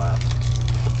different lap.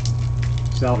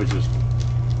 Salvage this one.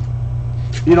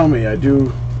 You know me. I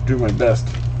do my best.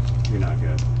 You're not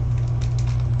good.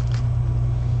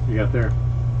 You got there.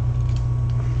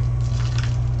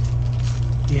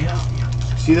 Yeah.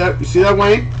 See that? You see that,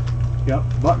 Wayne? Yep.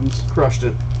 Buttons. Crushed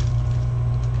it.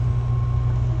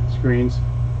 Screens.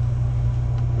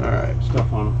 All right.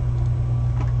 Stuff on them.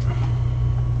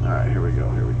 All right. Here we go.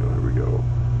 Here we go. Here we go.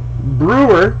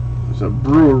 Brewer. There's a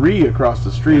brewery across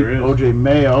the street. There is. OJ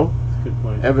Mayo. Good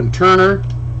play. Evan Turner.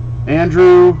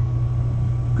 Andrew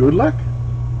Goodluck?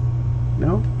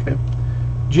 No? Okay.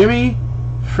 Jimmy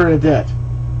Fredette.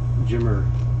 Jimmer.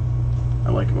 I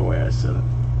like the way I said it.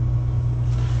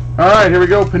 Alright, here we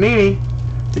go. Panini.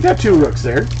 You got two rooks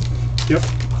there. Yep.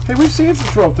 Hey, we've seen some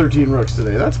 12, 13 rooks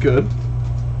today. That's good.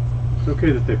 It's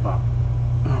okay that they pop.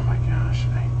 Oh my gosh.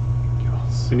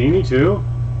 Panini too?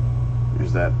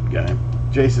 Here's that guy.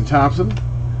 Jason Thompson.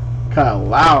 Kyle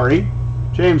Lowry.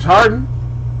 James Harden.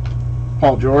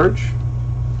 Paul George.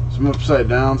 Some upside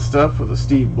down stuff with a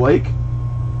Steve Blake.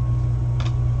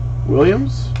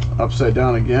 Williams. Upside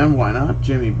down again. Why not?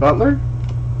 Jimmy Butler.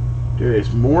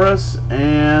 Darius Morris.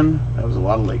 And that was a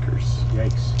lot of Lakers.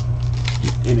 Yikes.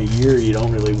 In a year you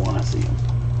don't really want to see them.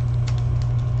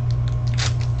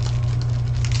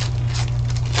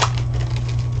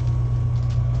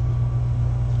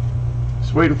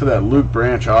 Just waiting for that Luke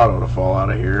Branch auto to fall out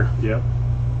of here. Yep.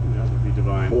 That would be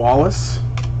divine. Wallace.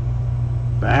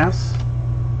 Bass.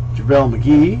 JaVale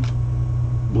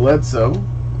McGee. Bledsoe.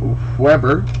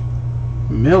 Weber.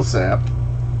 Millsap.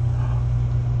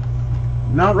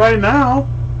 Not right now.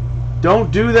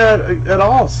 Don't do that at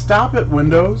all. Stop it,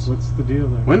 Windows. What's the deal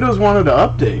there? Windows wanted to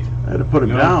update. I had to put him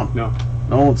down. No.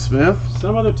 Nolan Smith.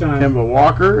 Some other time. Kemba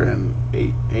Walker and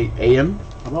 8 a.m.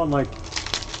 How about like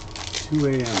 2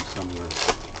 a.m. somewhere?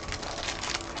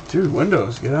 Dude,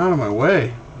 Windows, get out of my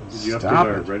way. Did you Stop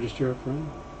update our it. register up front?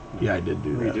 Yeah, I did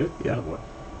do Oh, that. you did? Yeah. Oh, boy.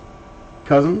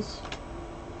 Cousins.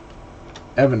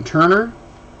 Evan Turner.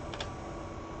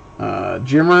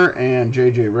 Jimmer and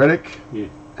J.J. Redick. Yeah.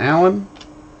 Allen.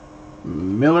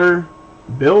 Miller.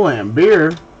 Bill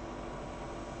Lambier.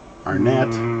 Arnett.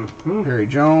 Mm-hmm. Perry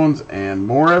Jones and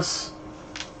Morris.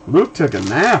 Luke took a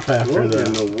nap after What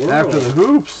in the world? after the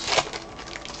hoops.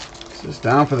 It's just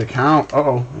down for the count.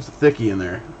 Uh-oh, there's a thickie in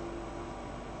there.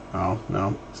 Oh,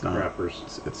 no, it's not. Wrappers.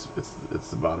 It's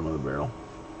the bottom of the barrel.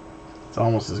 It's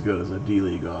almost as good as a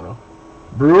D-League auto.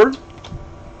 Brewer,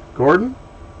 Gordon,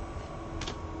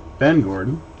 Ben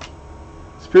Gordon.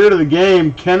 Spirit of the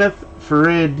Game, Kenneth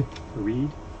Farid. Reed.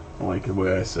 I like the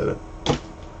way I said it.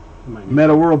 Might be.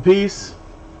 Meta World Peace.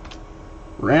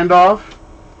 Randolph.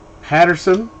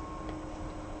 Patterson.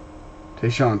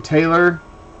 Tayshawn Taylor.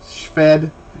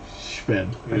 Shved. It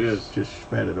is. Just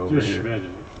shved it over Just here. shred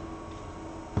it.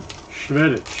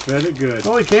 Shred it. Shred it good.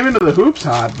 Well, he came into the hoops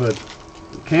hot, but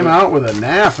came out with a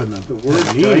nap in the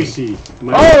word knee. dicey.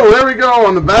 Oh, there we go.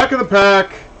 On the back of the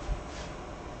pack.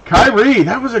 Kyrie.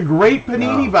 That was a great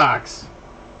Panini box.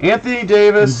 Anthony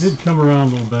Davis. It did come around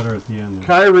a little better at the end.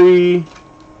 Kyrie.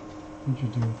 What'd you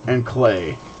do with And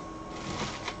Clay.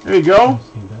 There you go.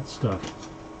 See that stuff.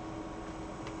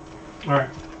 All right.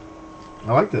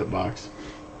 I like that box.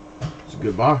 It's a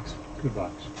good box. Good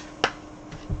box.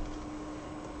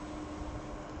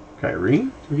 Kyrie.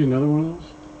 Can we get another one of those?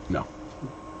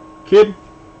 Kid.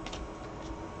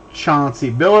 Chauncey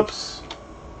Billups.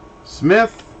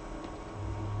 Smith.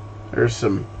 There's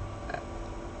some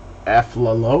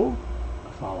Aflalo.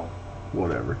 Follow.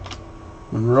 Whatever.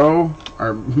 Monroe.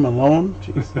 Or Malone.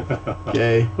 Jeez.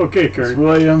 Okay. Okay, Chris Kurt.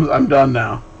 Williams. I'm done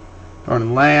now.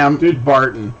 Thornton Lamb.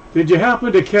 Barton. Did you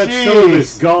happen to catch some of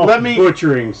his Jeez. golf Let me-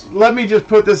 butcherings? Let me just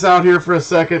put this out here for a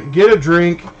second. Get a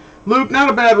drink. Luke, not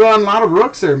a bad run. A lot of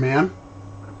rooks there, man.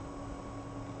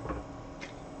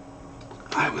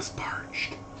 I was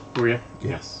parched. Were you?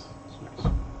 Yes.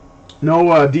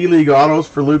 No D-League autos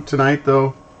for Luke tonight,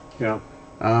 though. Yeah.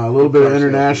 A little bit of Parched,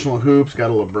 international hoops. Got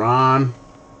a LeBron.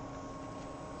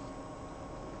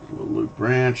 A little Luke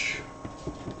Branch.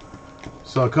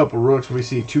 Saw a couple rooks. We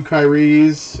see 2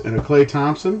 Kyries and a Klay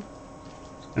Thompson.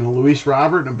 And a Luis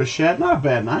Robert and a Bichette. Not a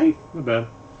bad night. Not bad.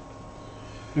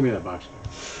 Give me that box.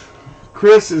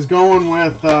 Chris is going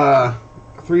with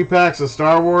 3 packs of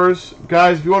Star Wars.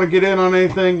 Guys, if you want to get in on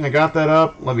anything, I got that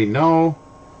up. Let me know.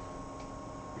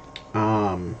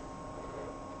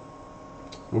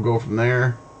 We'll go from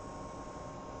there.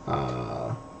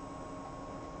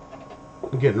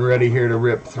 Getting ready here to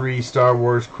rip 3 Star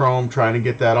Wars Chrome, trying to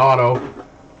get that auto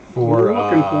for, We're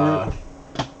looking for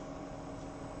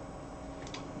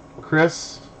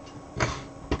Chris.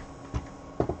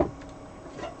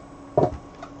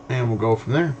 And we'll go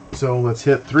from there. So let's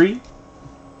hit 3.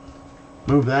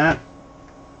 Move that.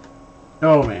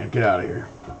 Oh man, get out of here.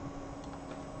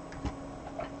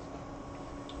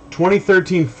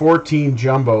 2013-14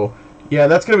 Jumbo. Yeah,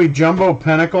 that's going to be Jumbo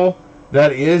Pinnacle.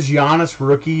 That is Giannis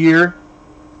rookie year.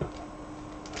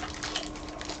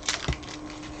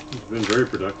 He's been very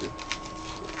productive.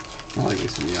 I like me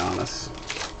some Giannis.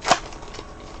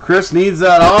 Chris needs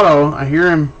that auto. I hear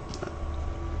him.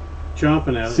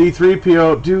 Chomping at it.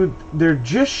 C3PO. Dude, they're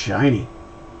just shiny.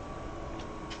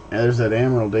 Yeah, there's that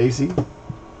Emerald Daisy.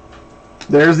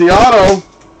 There's the auto.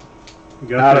 You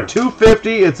got Out there. of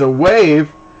 250, it's a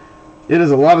wave. It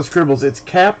is a lot of scribbles. It's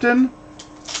Captain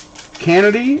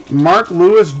Kennedy, Mark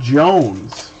Lewis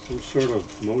Jones. Some sort of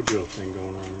mojo thing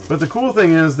going on there. But the cool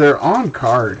thing is they're on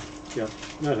card. Yeah,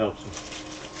 that helps him.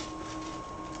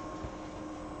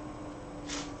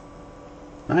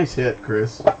 Nice hit,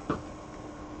 Chris.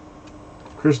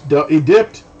 Chris, he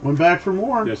dipped. Went back for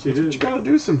more. Yes, he That's what did. you got to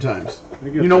do sometimes. I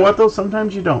get You know that. what, though?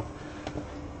 Sometimes you don't.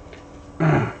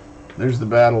 There's the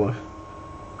battle of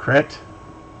Cret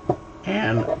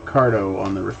and Cardo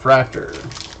on the refractor.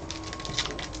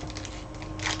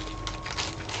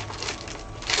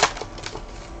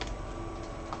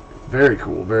 Very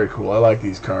cool, very cool. I like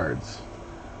these cards.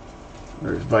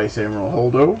 There's Vice Admiral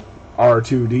Holdo,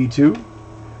 R2-D2,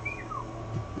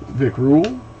 Vic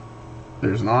Rule.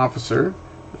 There's an officer.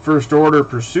 The First Order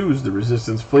pursues the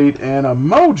Resistance fleet, and a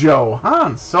Mojo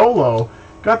Han Solo.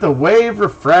 Got the Wave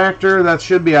Refractor. That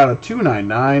should be out of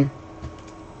 299.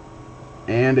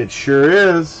 And it sure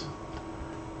is.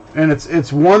 And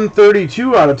it's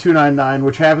 132 out of 299,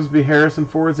 which happens to be Harrison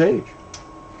Ford's age.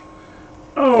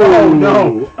 Oh,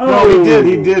 no. Oh. No,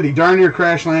 he did. He darn near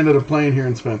crash landed a plane here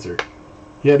in Spencer.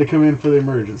 He had to come in for the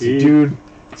emergency. Dude,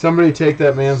 somebody take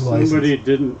that man's license. Somebody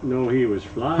didn't know he was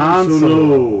flying Han so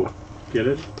Solo. low. Get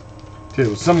it? Dude, it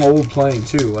was some old plane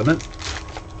too, wasn't it?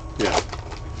 Yeah.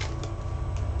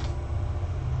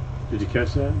 Did you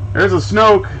catch that? There's a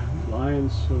Snoke. Flying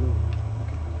so low.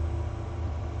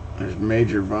 There's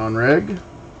Major Von Reg.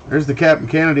 There's the Captain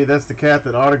Kennedy. That's the cat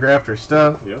that autographed her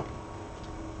stuff. Yep.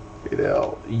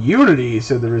 Unity,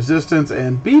 said the Resistance,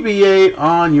 and BB-8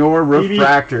 on your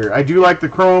refractor. I do like the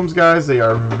chromes, guys. They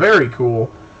are very cool.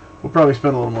 We'll probably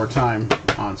spend a little more time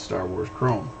on Star Wars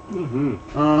Chrome.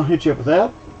 Mm-hmm. Hit you up with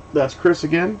that. That's Chris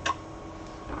again.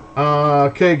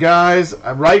 Okay, guys.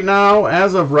 Right now,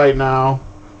 as of right now,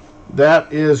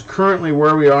 that is currently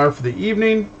where we are for the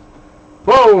evening.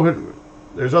 Whoa!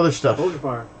 There's other stuff. Hold your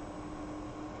fire.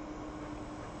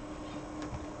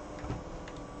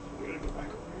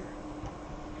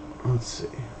 Let's see.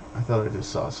 I thought I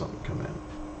just saw something come in.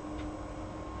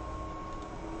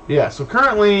 Yeah, so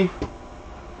currently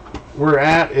we're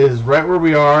at is right where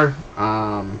we are.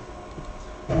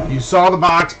 You saw the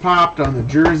box popped on the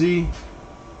jersey.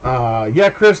 Yeah,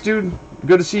 Chris, dude,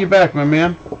 good to see you back, my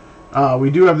man. We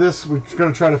do have this. We're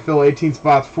going to try to fill 18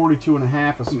 spots, 42 and a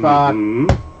half a spot.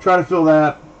 Try to fill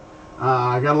that.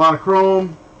 I got a lot of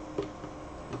chrome.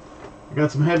 I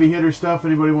got some heavy hitter stuff.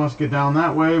 Anybody wants to get down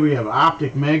that way? We have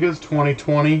Optic Megas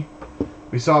 2020.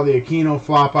 We saw the Aquino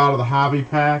flop out of the hobby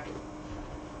pack.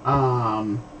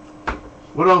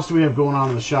 What else do we have going on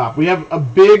in the shop? We have a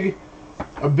big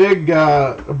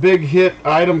hit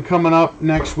item coming up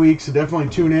next week, so definitely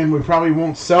tune in. We probably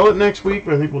won't sell it next week,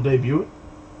 but I think we'll debut it,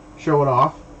 show it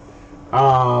off.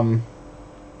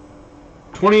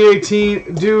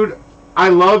 2018, dude, I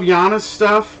love Giannis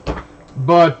stuff,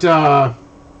 but I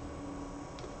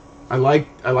like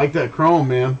that chrome,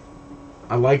 man.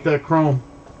 I like that chrome.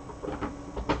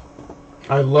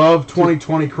 I love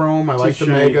 2020 chrome. I like the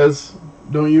megas.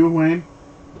 Don't you, Wayne?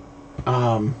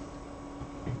 How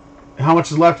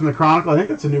much is left in the Chronicle? I think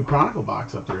that's a new Chronicle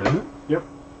box up there, isn't it? Yep.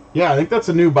 Yeah, I think that's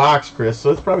a new box, Chris. So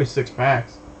it's probably 6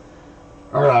 packs.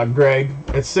 Or Greg,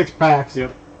 it's 6 packs.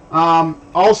 Yep.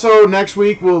 Also, next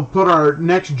week we'll put our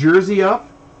next jersey up.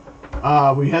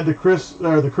 We had the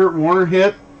Kurt Warner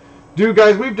hit. Dude,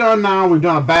 guys, we've done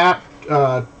a bat,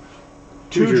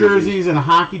 2 jerseys and a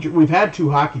hockey. We've had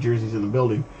 2 hockey jerseys in the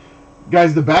building.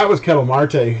 Guys, the bat was Kettle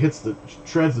Marte.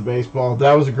 Shreds the baseball.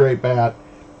 That was a great bat.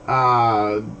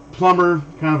 Plumber,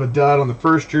 kind of a dud on the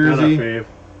first jersey. Not a fave.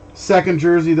 Second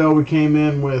jersey, though, we came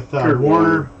in with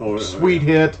Warner. Sweet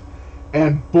hit.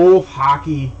 And both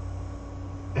hockey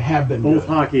have been good. Both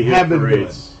hockey have been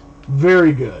good.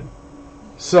 Very good.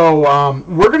 So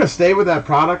we're going to stay with that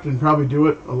product and probably do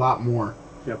it a lot more.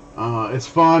 Yep. It's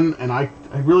fun, and I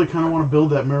really kind of want to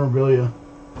build that memorabilia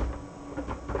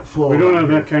flow. We don't have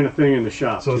that kind of thing in the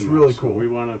shop. So it's really cool. So we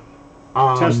want to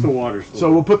test the waters.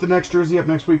 So we'll put the next jersey up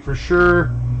next week for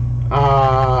sure.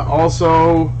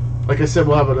 Also, like I said,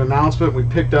 we'll have an announcement. We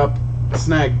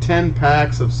snagged 10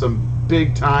 packs of some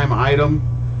big-time item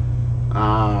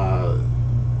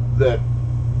that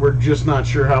we're just not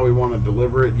sure how we want to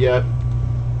deliver it yet.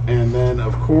 And then,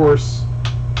 of course,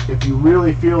 if you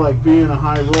really feel like being a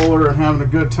high roller and having a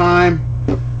good time,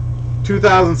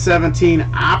 2017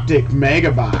 Optic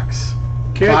Mega Box.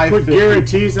 Can't put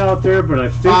guarantees out there, but I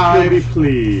think you'll be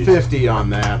pleased. 50 on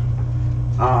that.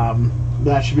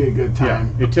 That should be a good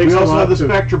time. Yeah, it takes we also have the to...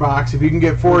 Spectra box. If you can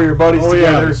get 4 of your buddies together.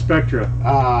 Yeah, the Spectra.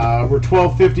 We're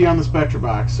 $12.50 on the Spectra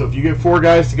box. So if you get 4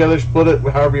 guys together, split it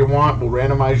however you want. We'll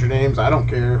randomize your names. I don't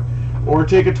care. Or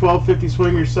take a $12.50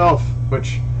 swing yourself,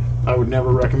 which I would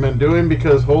never recommend doing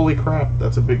because holy crap,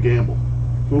 that's a big gamble.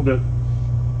 A little bit.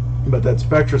 But that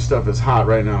Spectra stuff is hot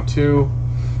right now too.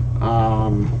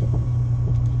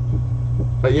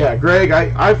 But yeah, Greg,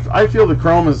 I feel the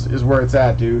chrome is where it's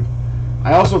at, dude.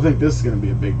 I also think this is going to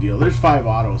be a big deal. There's 5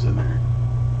 autos in there.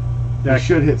 That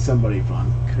should hit somebody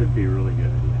fun. Could be really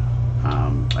good,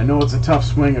 yeah. I know it's a tough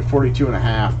swing at 42 and a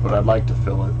half, but I'd like to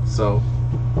fill it. So,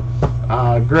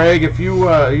 Greg, if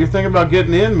you're thinking about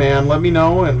getting in, man, let me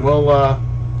know, and we'll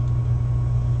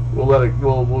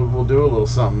do a little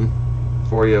something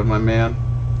for you, my man.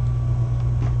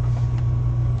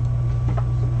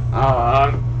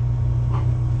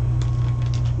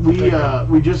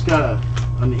 We just got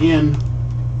an in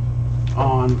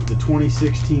on the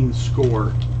 2016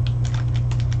 score.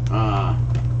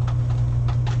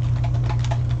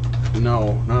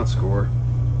 No, not score.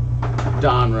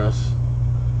 Donruss.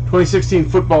 2016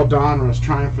 football Donruss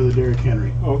trying for the Derrick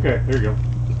Henry. Okay, there you go.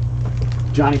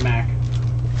 Johnny Mac.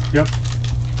 Yep.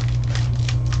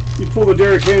 You pull the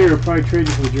Derrick Henry, or probably trade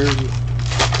it for the jersey.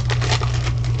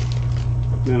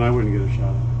 Then I wouldn't get a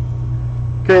shot at it.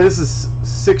 Okay, this is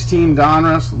 16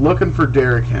 Donruss looking for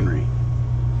Derrick Henry.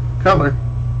 Cutler.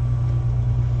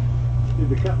 Did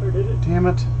the Cutler did it? Damn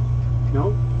it.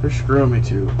 No? They're screwing me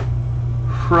too.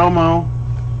 Chromo.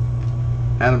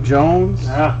 Adam Jones.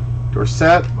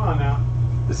 Dorsett. Come on now.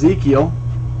 Ezekiel.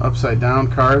 Upside down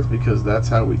cards because that's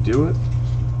how we do it.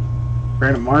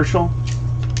 Brandon Marshall.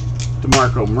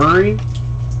 DeMarco Murray.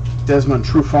 Desmond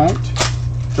Trufant.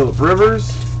 Phillip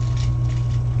Rivers.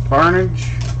 Barnage.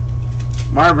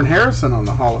 Marvin Harrison on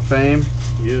the Hall of Fame.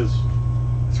 He is.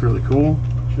 It's really cool.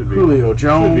 Should be. Julio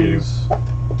Jones.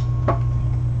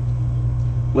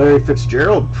 Larry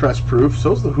Fitzgerald press proof.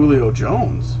 So's the Julio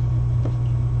Jones.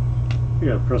 You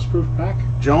got a press proof pack?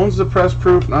 Jones the press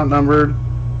proof, not numbered.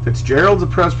 Fitzgerald's a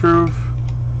press proof.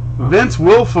 Vince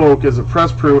Wilfolk is a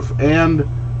press proof and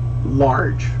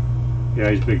large. Yeah,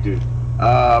 he's a big dude.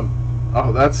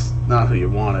 Oh, that's not who you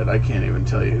wanted. I can't even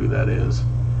tell you who that is.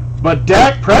 But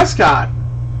Dak Prescott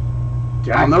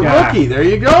on the rookie. There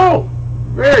you go.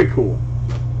 Very cool.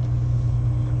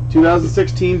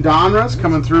 2016 Donruss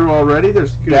coming through already.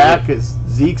 There's Dak,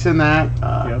 Zeke's in that.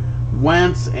 Yep.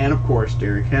 Wentz, and of course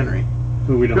Derrick Henry.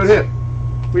 Who we don't Good see. hit.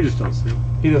 We just don't see him.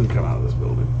 He doesn't come out of this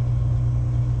building.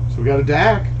 So we got a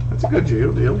Dak. That's a good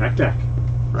deal. Dak.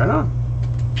 Right on.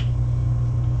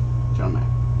 John Mack.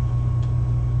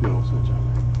 No, it's not John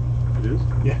Mack. It is?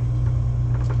 Yeah.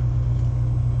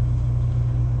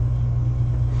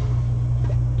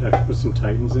 Did I put some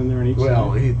Titans in there on each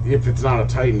Well, side? if it's not a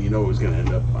Titan, you know who's going to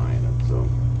end up buying it. So.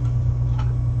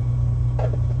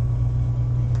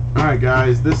 All right,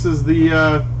 guys. This is the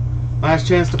last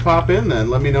chance to pop in. Then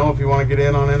let me know if you want to get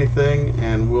in on anything,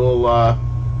 and we'll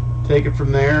take it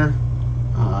from there.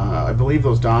 I believe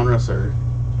those Donruss are.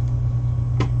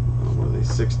 What are they?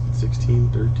 16,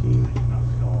 13. Not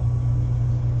recall.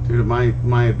 Dude, at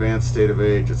my advanced state of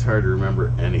age, it's hard to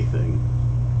remember anything.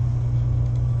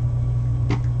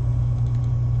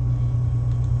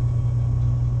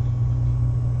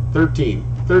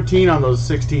 $13 on those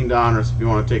 16 Donruss if you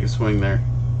want to take a swing there.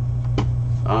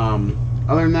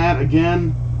 Other than that,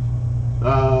 again,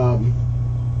 a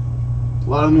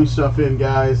lot of new stuff in,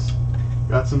 guys.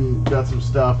 Got some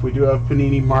stuff. We do have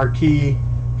Panini Marquee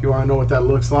if you want to know what that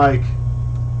looks like.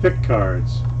 Pick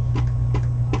cards.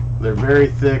 They're very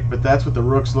thick, but that's what the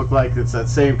Rooks look like. It's that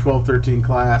same 12-13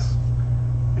 class,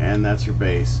 and that's your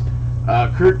base.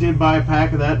 Kurt did buy a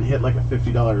pack of that and hit like a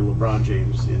 $50 LeBron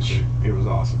James insert. It was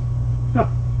awesome. Huh.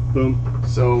 Boom.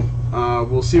 So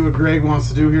we'll see what Greg wants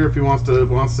to do here. If he wants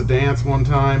to dance one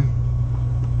time,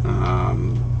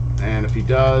 and if he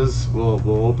does,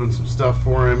 we'll open some stuff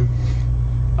for him.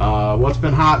 What's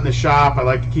been hot in the shop? I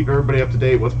like to keep everybody up to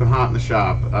date. What's been hot in the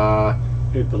shop?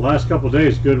 The last couple of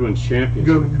days, Goodwin's champions.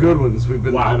 Good ones. We've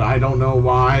been. Wow. I don't know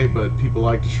why, but people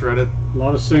like to shred it. A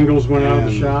lot of singles went out of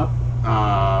the And, shop.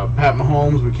 Pat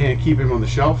Mahomes, we can't keep him on the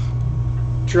shelf.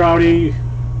 Trouty,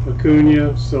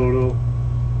 Acuna, Soto.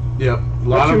 Yep, a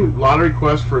lot of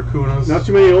requests for Acunas. Not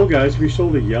too many old guys. We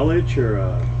sold a Yelich or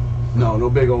No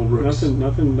big old rooks.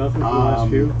 nothing from the last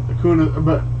few. Acuna,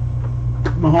 but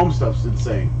Mahomes stuff's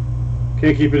insane.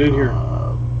 Can't keep it in here.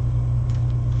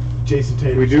 Jason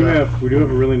Tatum. We do stuff. have a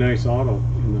really nice auto.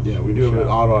 In the Yeah, we do have an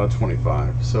auto out of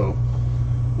 25. So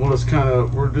we're just kind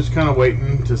of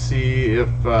waiting to see if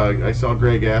I saw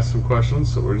Greg ask some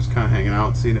questions. So we're just kind of hanging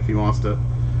out, seeing if he wants to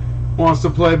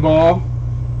play ball.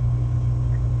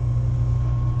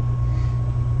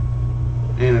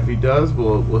 And if he does,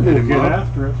 we'll hit him get up.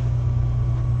 after it.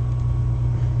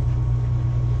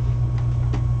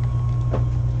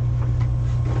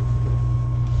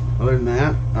 Other than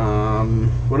that,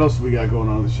 what else do we got going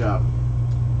on in the shop?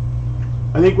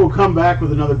 I think we'll come back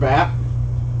with another bat.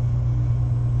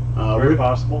 Very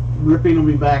possible. Ripping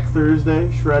will be back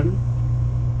Thursday, shredding.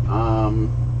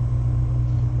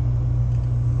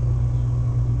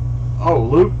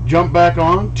 Luke, jump back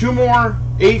on. 2 more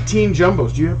 18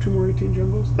 jumbos. Do you have 2 more 18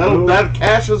 jumbos? That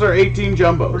cashes our 18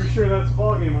 jumbos. Pretty sure that's a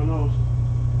ball game on those.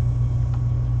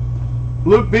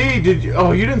 Luke B, did you?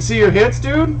 Oh, you didn't see your hits,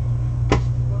 dude?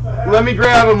 Let me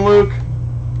grab him, Luke.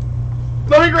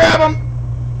 Let me grab him.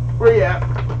 Where you at?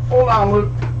 Hold on,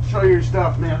 Luke. Show you your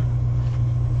stuff, man.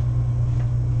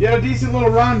 You had a decent little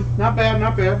run. Not bad,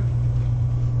 not bad.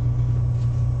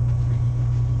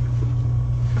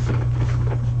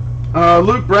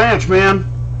 Luke Branch, man.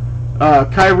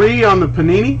 Kyrie on the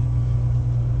Panini.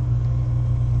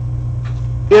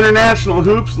 International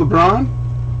Hoops, LeBron.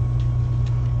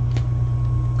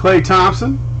 Klay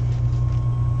Thompson.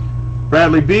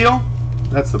 Bradley Beal.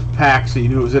 That's the pack, so you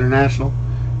knew it was international.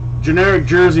 Generic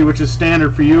jersey, which is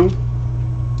standard for you.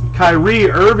 Kyrie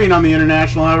Irving on the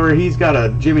international, however, he's got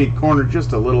a Jimmy corner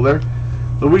just a little there.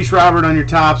 Luis Robert on your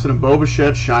tops and a Boba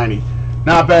Fett shiny.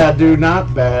 Not bad, dude.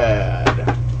 Not bad.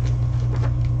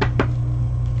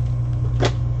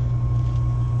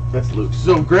 That's Luke.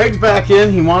 So Greg's back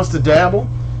in. He wants to dabble.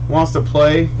 Wants to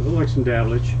play. It looks like some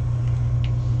dabblage.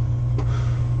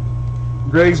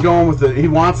 Greg's going with it. He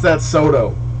wants that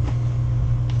Soto.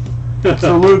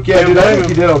 So Luke, yeah, dude, I think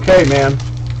you did okay, man.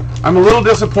 I'm a little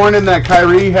disappointed in that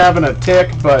Kyrie having a tick,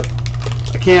 but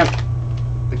I can't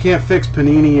fix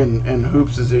Panini and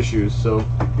Hoops' issues. So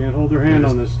Can't hold their hand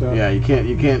on this stuff. yeah, you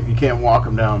can't walk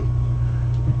them down.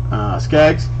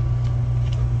 Skaggs,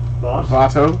 Boss.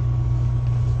 Vato,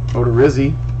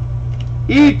 Odorizzi,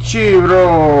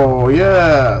 Ichiro,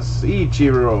 yes,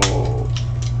 Ichiro.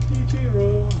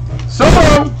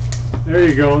 Soto. There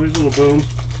you go. There's a little boom.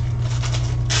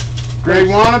 Greg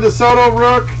wanted the Soto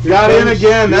Rook. Got in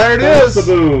again. There it That's is.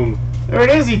 the boom. There it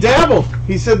is. He dabbled.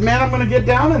 He said, man, I'm going to get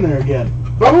down in there again.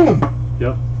 Boom.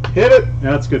 Yep. Hit it.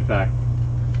 Yeah, that's a good pack.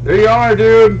 There you are,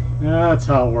 dude. Yeah, that's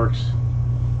how it works.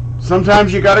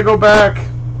 Sometimes you got to go back.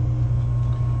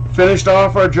 Finished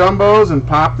off our jumbos and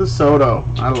popped the Soto.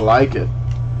 I like it.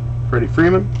 Freddie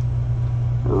Freeman,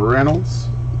 Reynolds,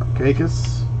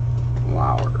 Markakis,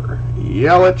 Lauer,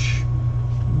 Yelich,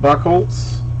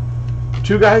 Buchholz.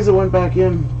 Two guys that went back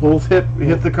in, both hit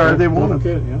the card they wanted.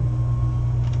 Good, yeah.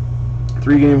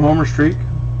 3-game homer streak.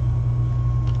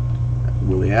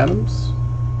 Willie Adams,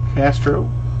 Castro,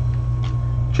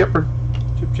 Chipper,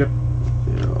 Chip.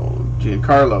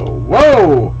 Giancarlo.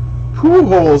 Whoa!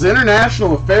 Pujols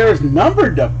International Affairs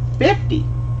numbered to 50.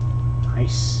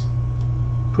 Nice.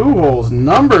 Pujols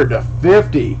numbered to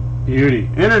 50. Beauty.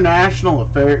 International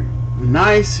Affairs.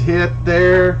 Nice hit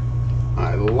there.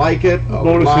 I like it a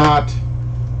Bonus lot.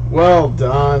 Well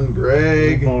done,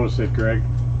 Greg. Bonus hit, Greg.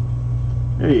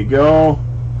 There you go.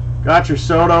 Got your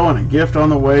Soto and a gift on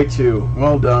the way, too.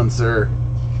 Well done, sir.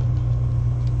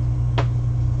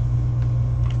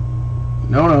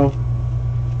 No.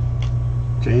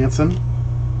 Jansen,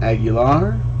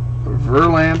 Aguilar,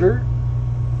 Verlander,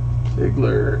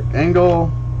 Ziegler,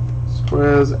 Engel,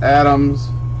 Squez, Adams,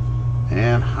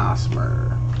 and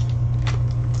Hosmer.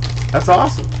 That's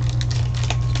awesome.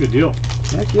 It's a good deal.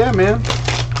 Heck yeah, man.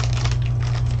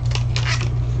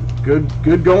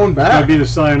 Good going back. That'd be the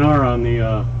sayonara on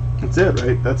the. That's it,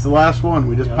 right? That's the last one.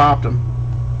 We just popped them.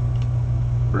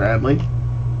 Bradley,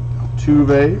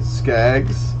 Altuve,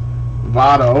 Skaggs,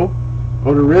 Votto,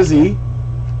 Odorizzi,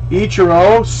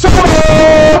 Ichiro, Soto!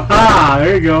 Ah,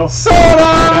 there you go. Soto!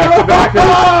 Back-to-back.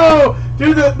 Oh!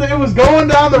 Dude, it was going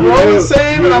down the road the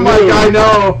same, and I'm like, I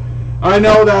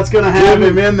know that's going to have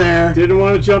him in there. Didn't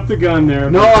want to jump the gun there.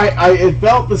 No, it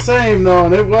felt the same, though,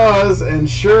 and it was, and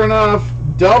sure enough,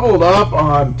 doubled up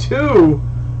on two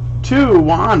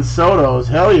Juan Sotos.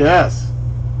 Hell yes.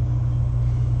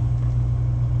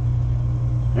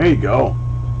 There you go.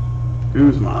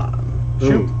 Guzman.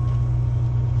 Shoot. Boom.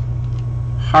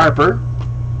 Harper.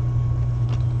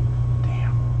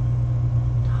 Damn.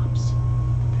 Tops.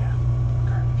 Yeah.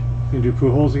 Garbage. You do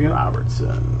Pujols again?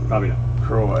 Robertson. Probably not.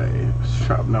 Croy.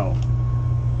 No.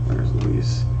 There's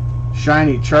Luis.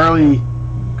 Shiny Charlie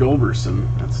Gulberson.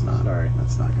 That's not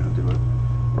going to do it.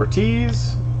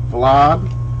 Ortiz. Vlad.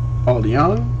 Paul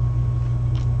DeYoung.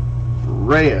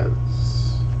 Reyes.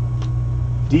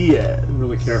 Diaz. Didn't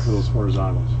really care for those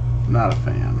horizontals. Not a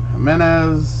fan.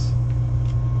 Jimenez.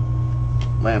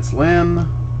 Lance Lynn.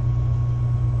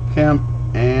 Kemp.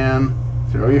 And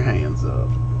throw your hands up.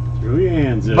 Throw your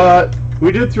hands up. But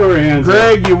we did throw our hands up.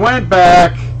 Greg, you went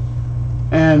back,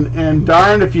 and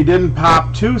darned if you didn't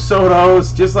pop two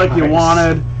Sotos just like you Nice.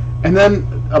 wanted, and then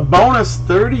a bonus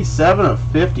 37 of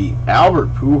 50.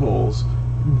 Albert Pujols,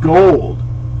 gold,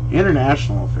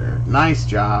 international affair. Nice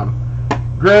job,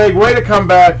 Greg. Way to come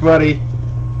back, buddy.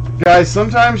 Guys,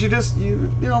 sometimes you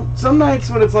know, some nights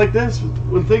when it's like this,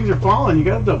 when things are falling, you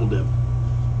gotta double dip.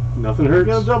 Nothing You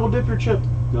gotta hurts. double dip your chip.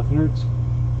 Nothing hurts.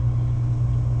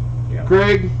 Yeah.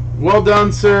 Greg, well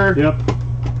done, sir. Yep.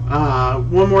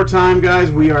 One more time, guys.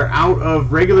 We are out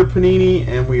of regular panini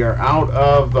and we are out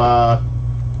of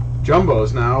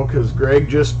jumbos now because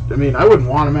Greg I wouldn't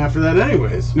want him after that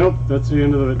anyways. Nope. That's the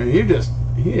end of it. And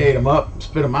he ate them up,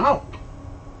 spit them out.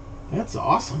 That's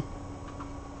awesome.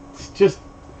 It's just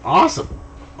awesome.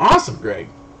 Awesome, Greg.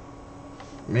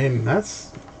 I mean,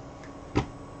 that's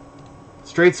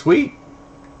straight sweet.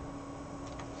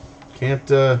 Can't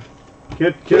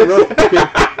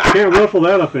Can't ruffle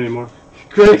that up anymore.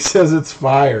 Greg says it's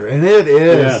fire, and it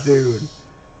is, Yes. dude.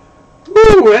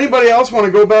 Woo! Anybody else want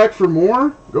to go back for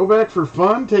more? Go back for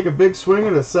fun? Take a big swing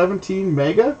at a 17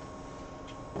 mega?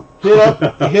 Hit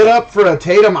up for a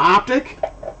Tatum Optic?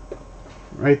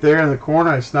 Right there in the corner.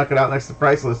 I snuck it out next to the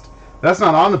price list. That's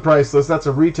not on the price list. That's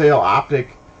a retail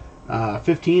Optic.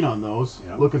 15 on those.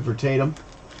 Yep. Looking for Tatum.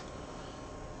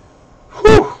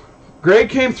 Whew! Greg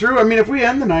came through. I mean, if we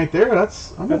end the night there, I'm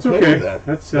okay okay. with that.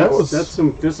 That's a some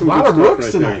lot good of stuff rooks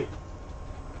right tonight.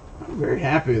 I'm very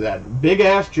happy with that. Big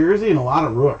ass jersey and a lot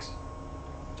of rooks.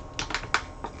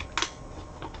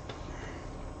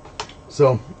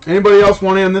 So, anybody else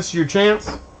want in? This is your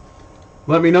chance.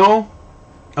 Let me know.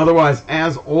 Otherwise,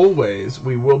 as always,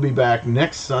 we will be back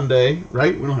next Sunday.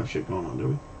 Right? We don't have shit going on, do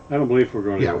we? I don't believe we're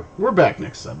going to. Yeah, we're back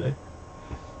next Sunday.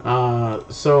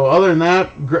 So other than that,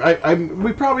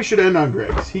 we probably should end on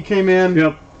Greg's. He came in,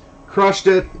 Yep. crushed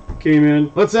it. Came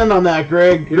in. Let's end on that,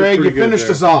 Greg. He was Greg, you pretty good finished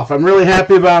there. us off. I'm really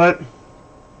happy about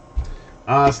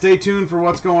it. Stay tuned for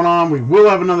what's going on. We will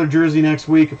have another jersey next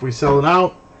week if we sell it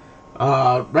out.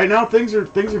 Right now, things are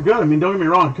good. I mean, don't get me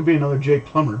wrong. It could be another Jake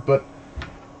Plummer, but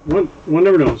One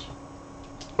never knows.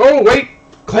 Oh, wait.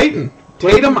 Clayton.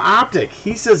 Tatum Optic.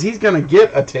 He says he's going to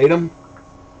get a Tatum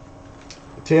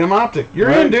Optic.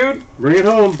 You're in, dude. Bring it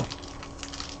home.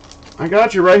 I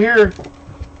got you right here.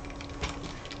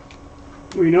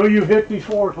 We know you hit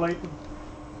before, Clayton.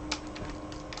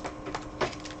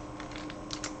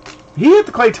 He hit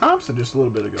the Klay Thompson just a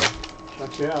little bit ago.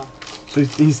 But yeah, So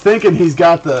he's thinking he's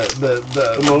got the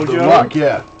mojo? luck,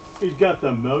 yeah. he's got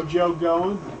the mojo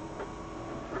going.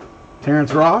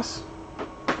 Terrence Ross.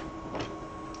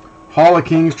 Hall of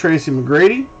Kings, Tracy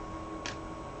McGrady.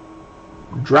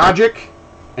 Dragic.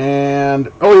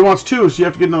 And, oh, he wants two, so you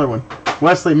have to get another one.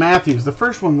 Wesley Matthews. The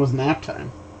first one was nap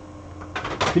time.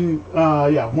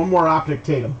 Yeah, one more Optic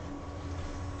Tatum.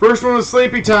 First one was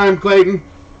sleepy time, Clayton.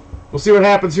 We'll see what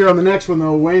happens here on the next one,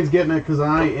 though. Wayne's getting it because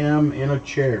I am in a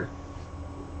chair.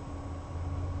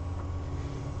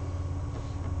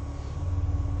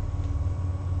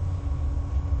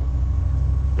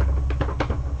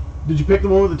 Did you pick the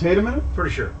one with the Tatum in it?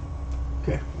 Pretty sure.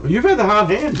 Okay. Well, you've had the hot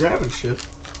hand grabbing shit.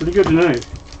 Pretty good tonight.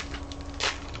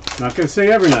 Not gonna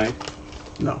say every night.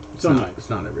 No, it's Some not. nights. It's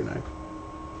not every night.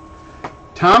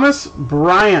 Thomas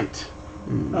Bryant.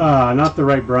 Not the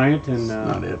right Bryant and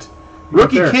Not it.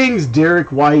 Rookie there. Kings,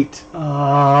 Derek White.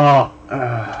 Oh,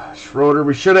 Schroeder.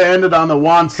 We should have ended on the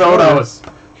Juan Soto's.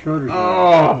 Schroeder's.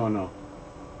 Oh. Oh no.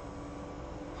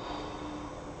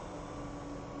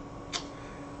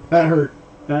 That hurt.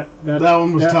 That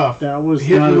one was tough. That was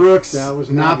Hitting not, rooks, That was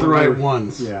not the what we right were-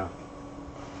 ones. Yeah.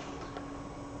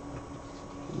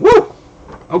 Woo!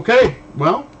 Okay,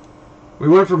 well, we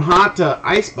went from hot to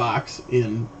icebox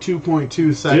in 2.2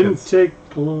 Didn't seconds. take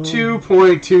long.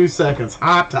 2.2 seconds.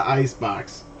 Hot to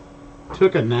icebox.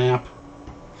 Took a nap.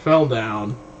 Fell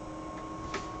down.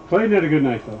 Clayton had a good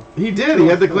night though. He did. He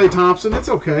had the Klay Thompson. It's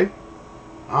okay.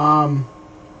 Other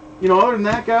than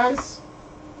that, guys,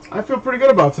 I feel pretty good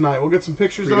about tonight. We'll get some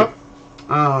pictures Pretty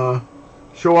up.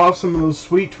 Show off some of those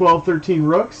sweet 12-13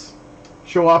 rooks.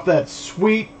 Show off that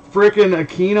sweet frickin'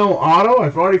 Aquino auto.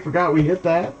 I've already forgot we hit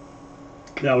that.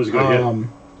 That was a good hit.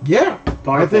 Yeah,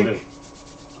 Powerful hit.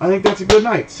 I think that's a good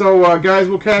night. So, guys,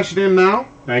 we'll cash it in now.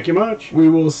 Thank you much. We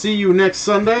will see you next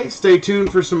Sunday. Stay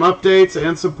tuned for some updates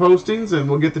and some postings, and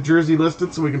we'll get the jersey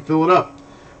listed so we can fill it up.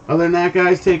 Other than that,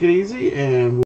 guys, take it easy, and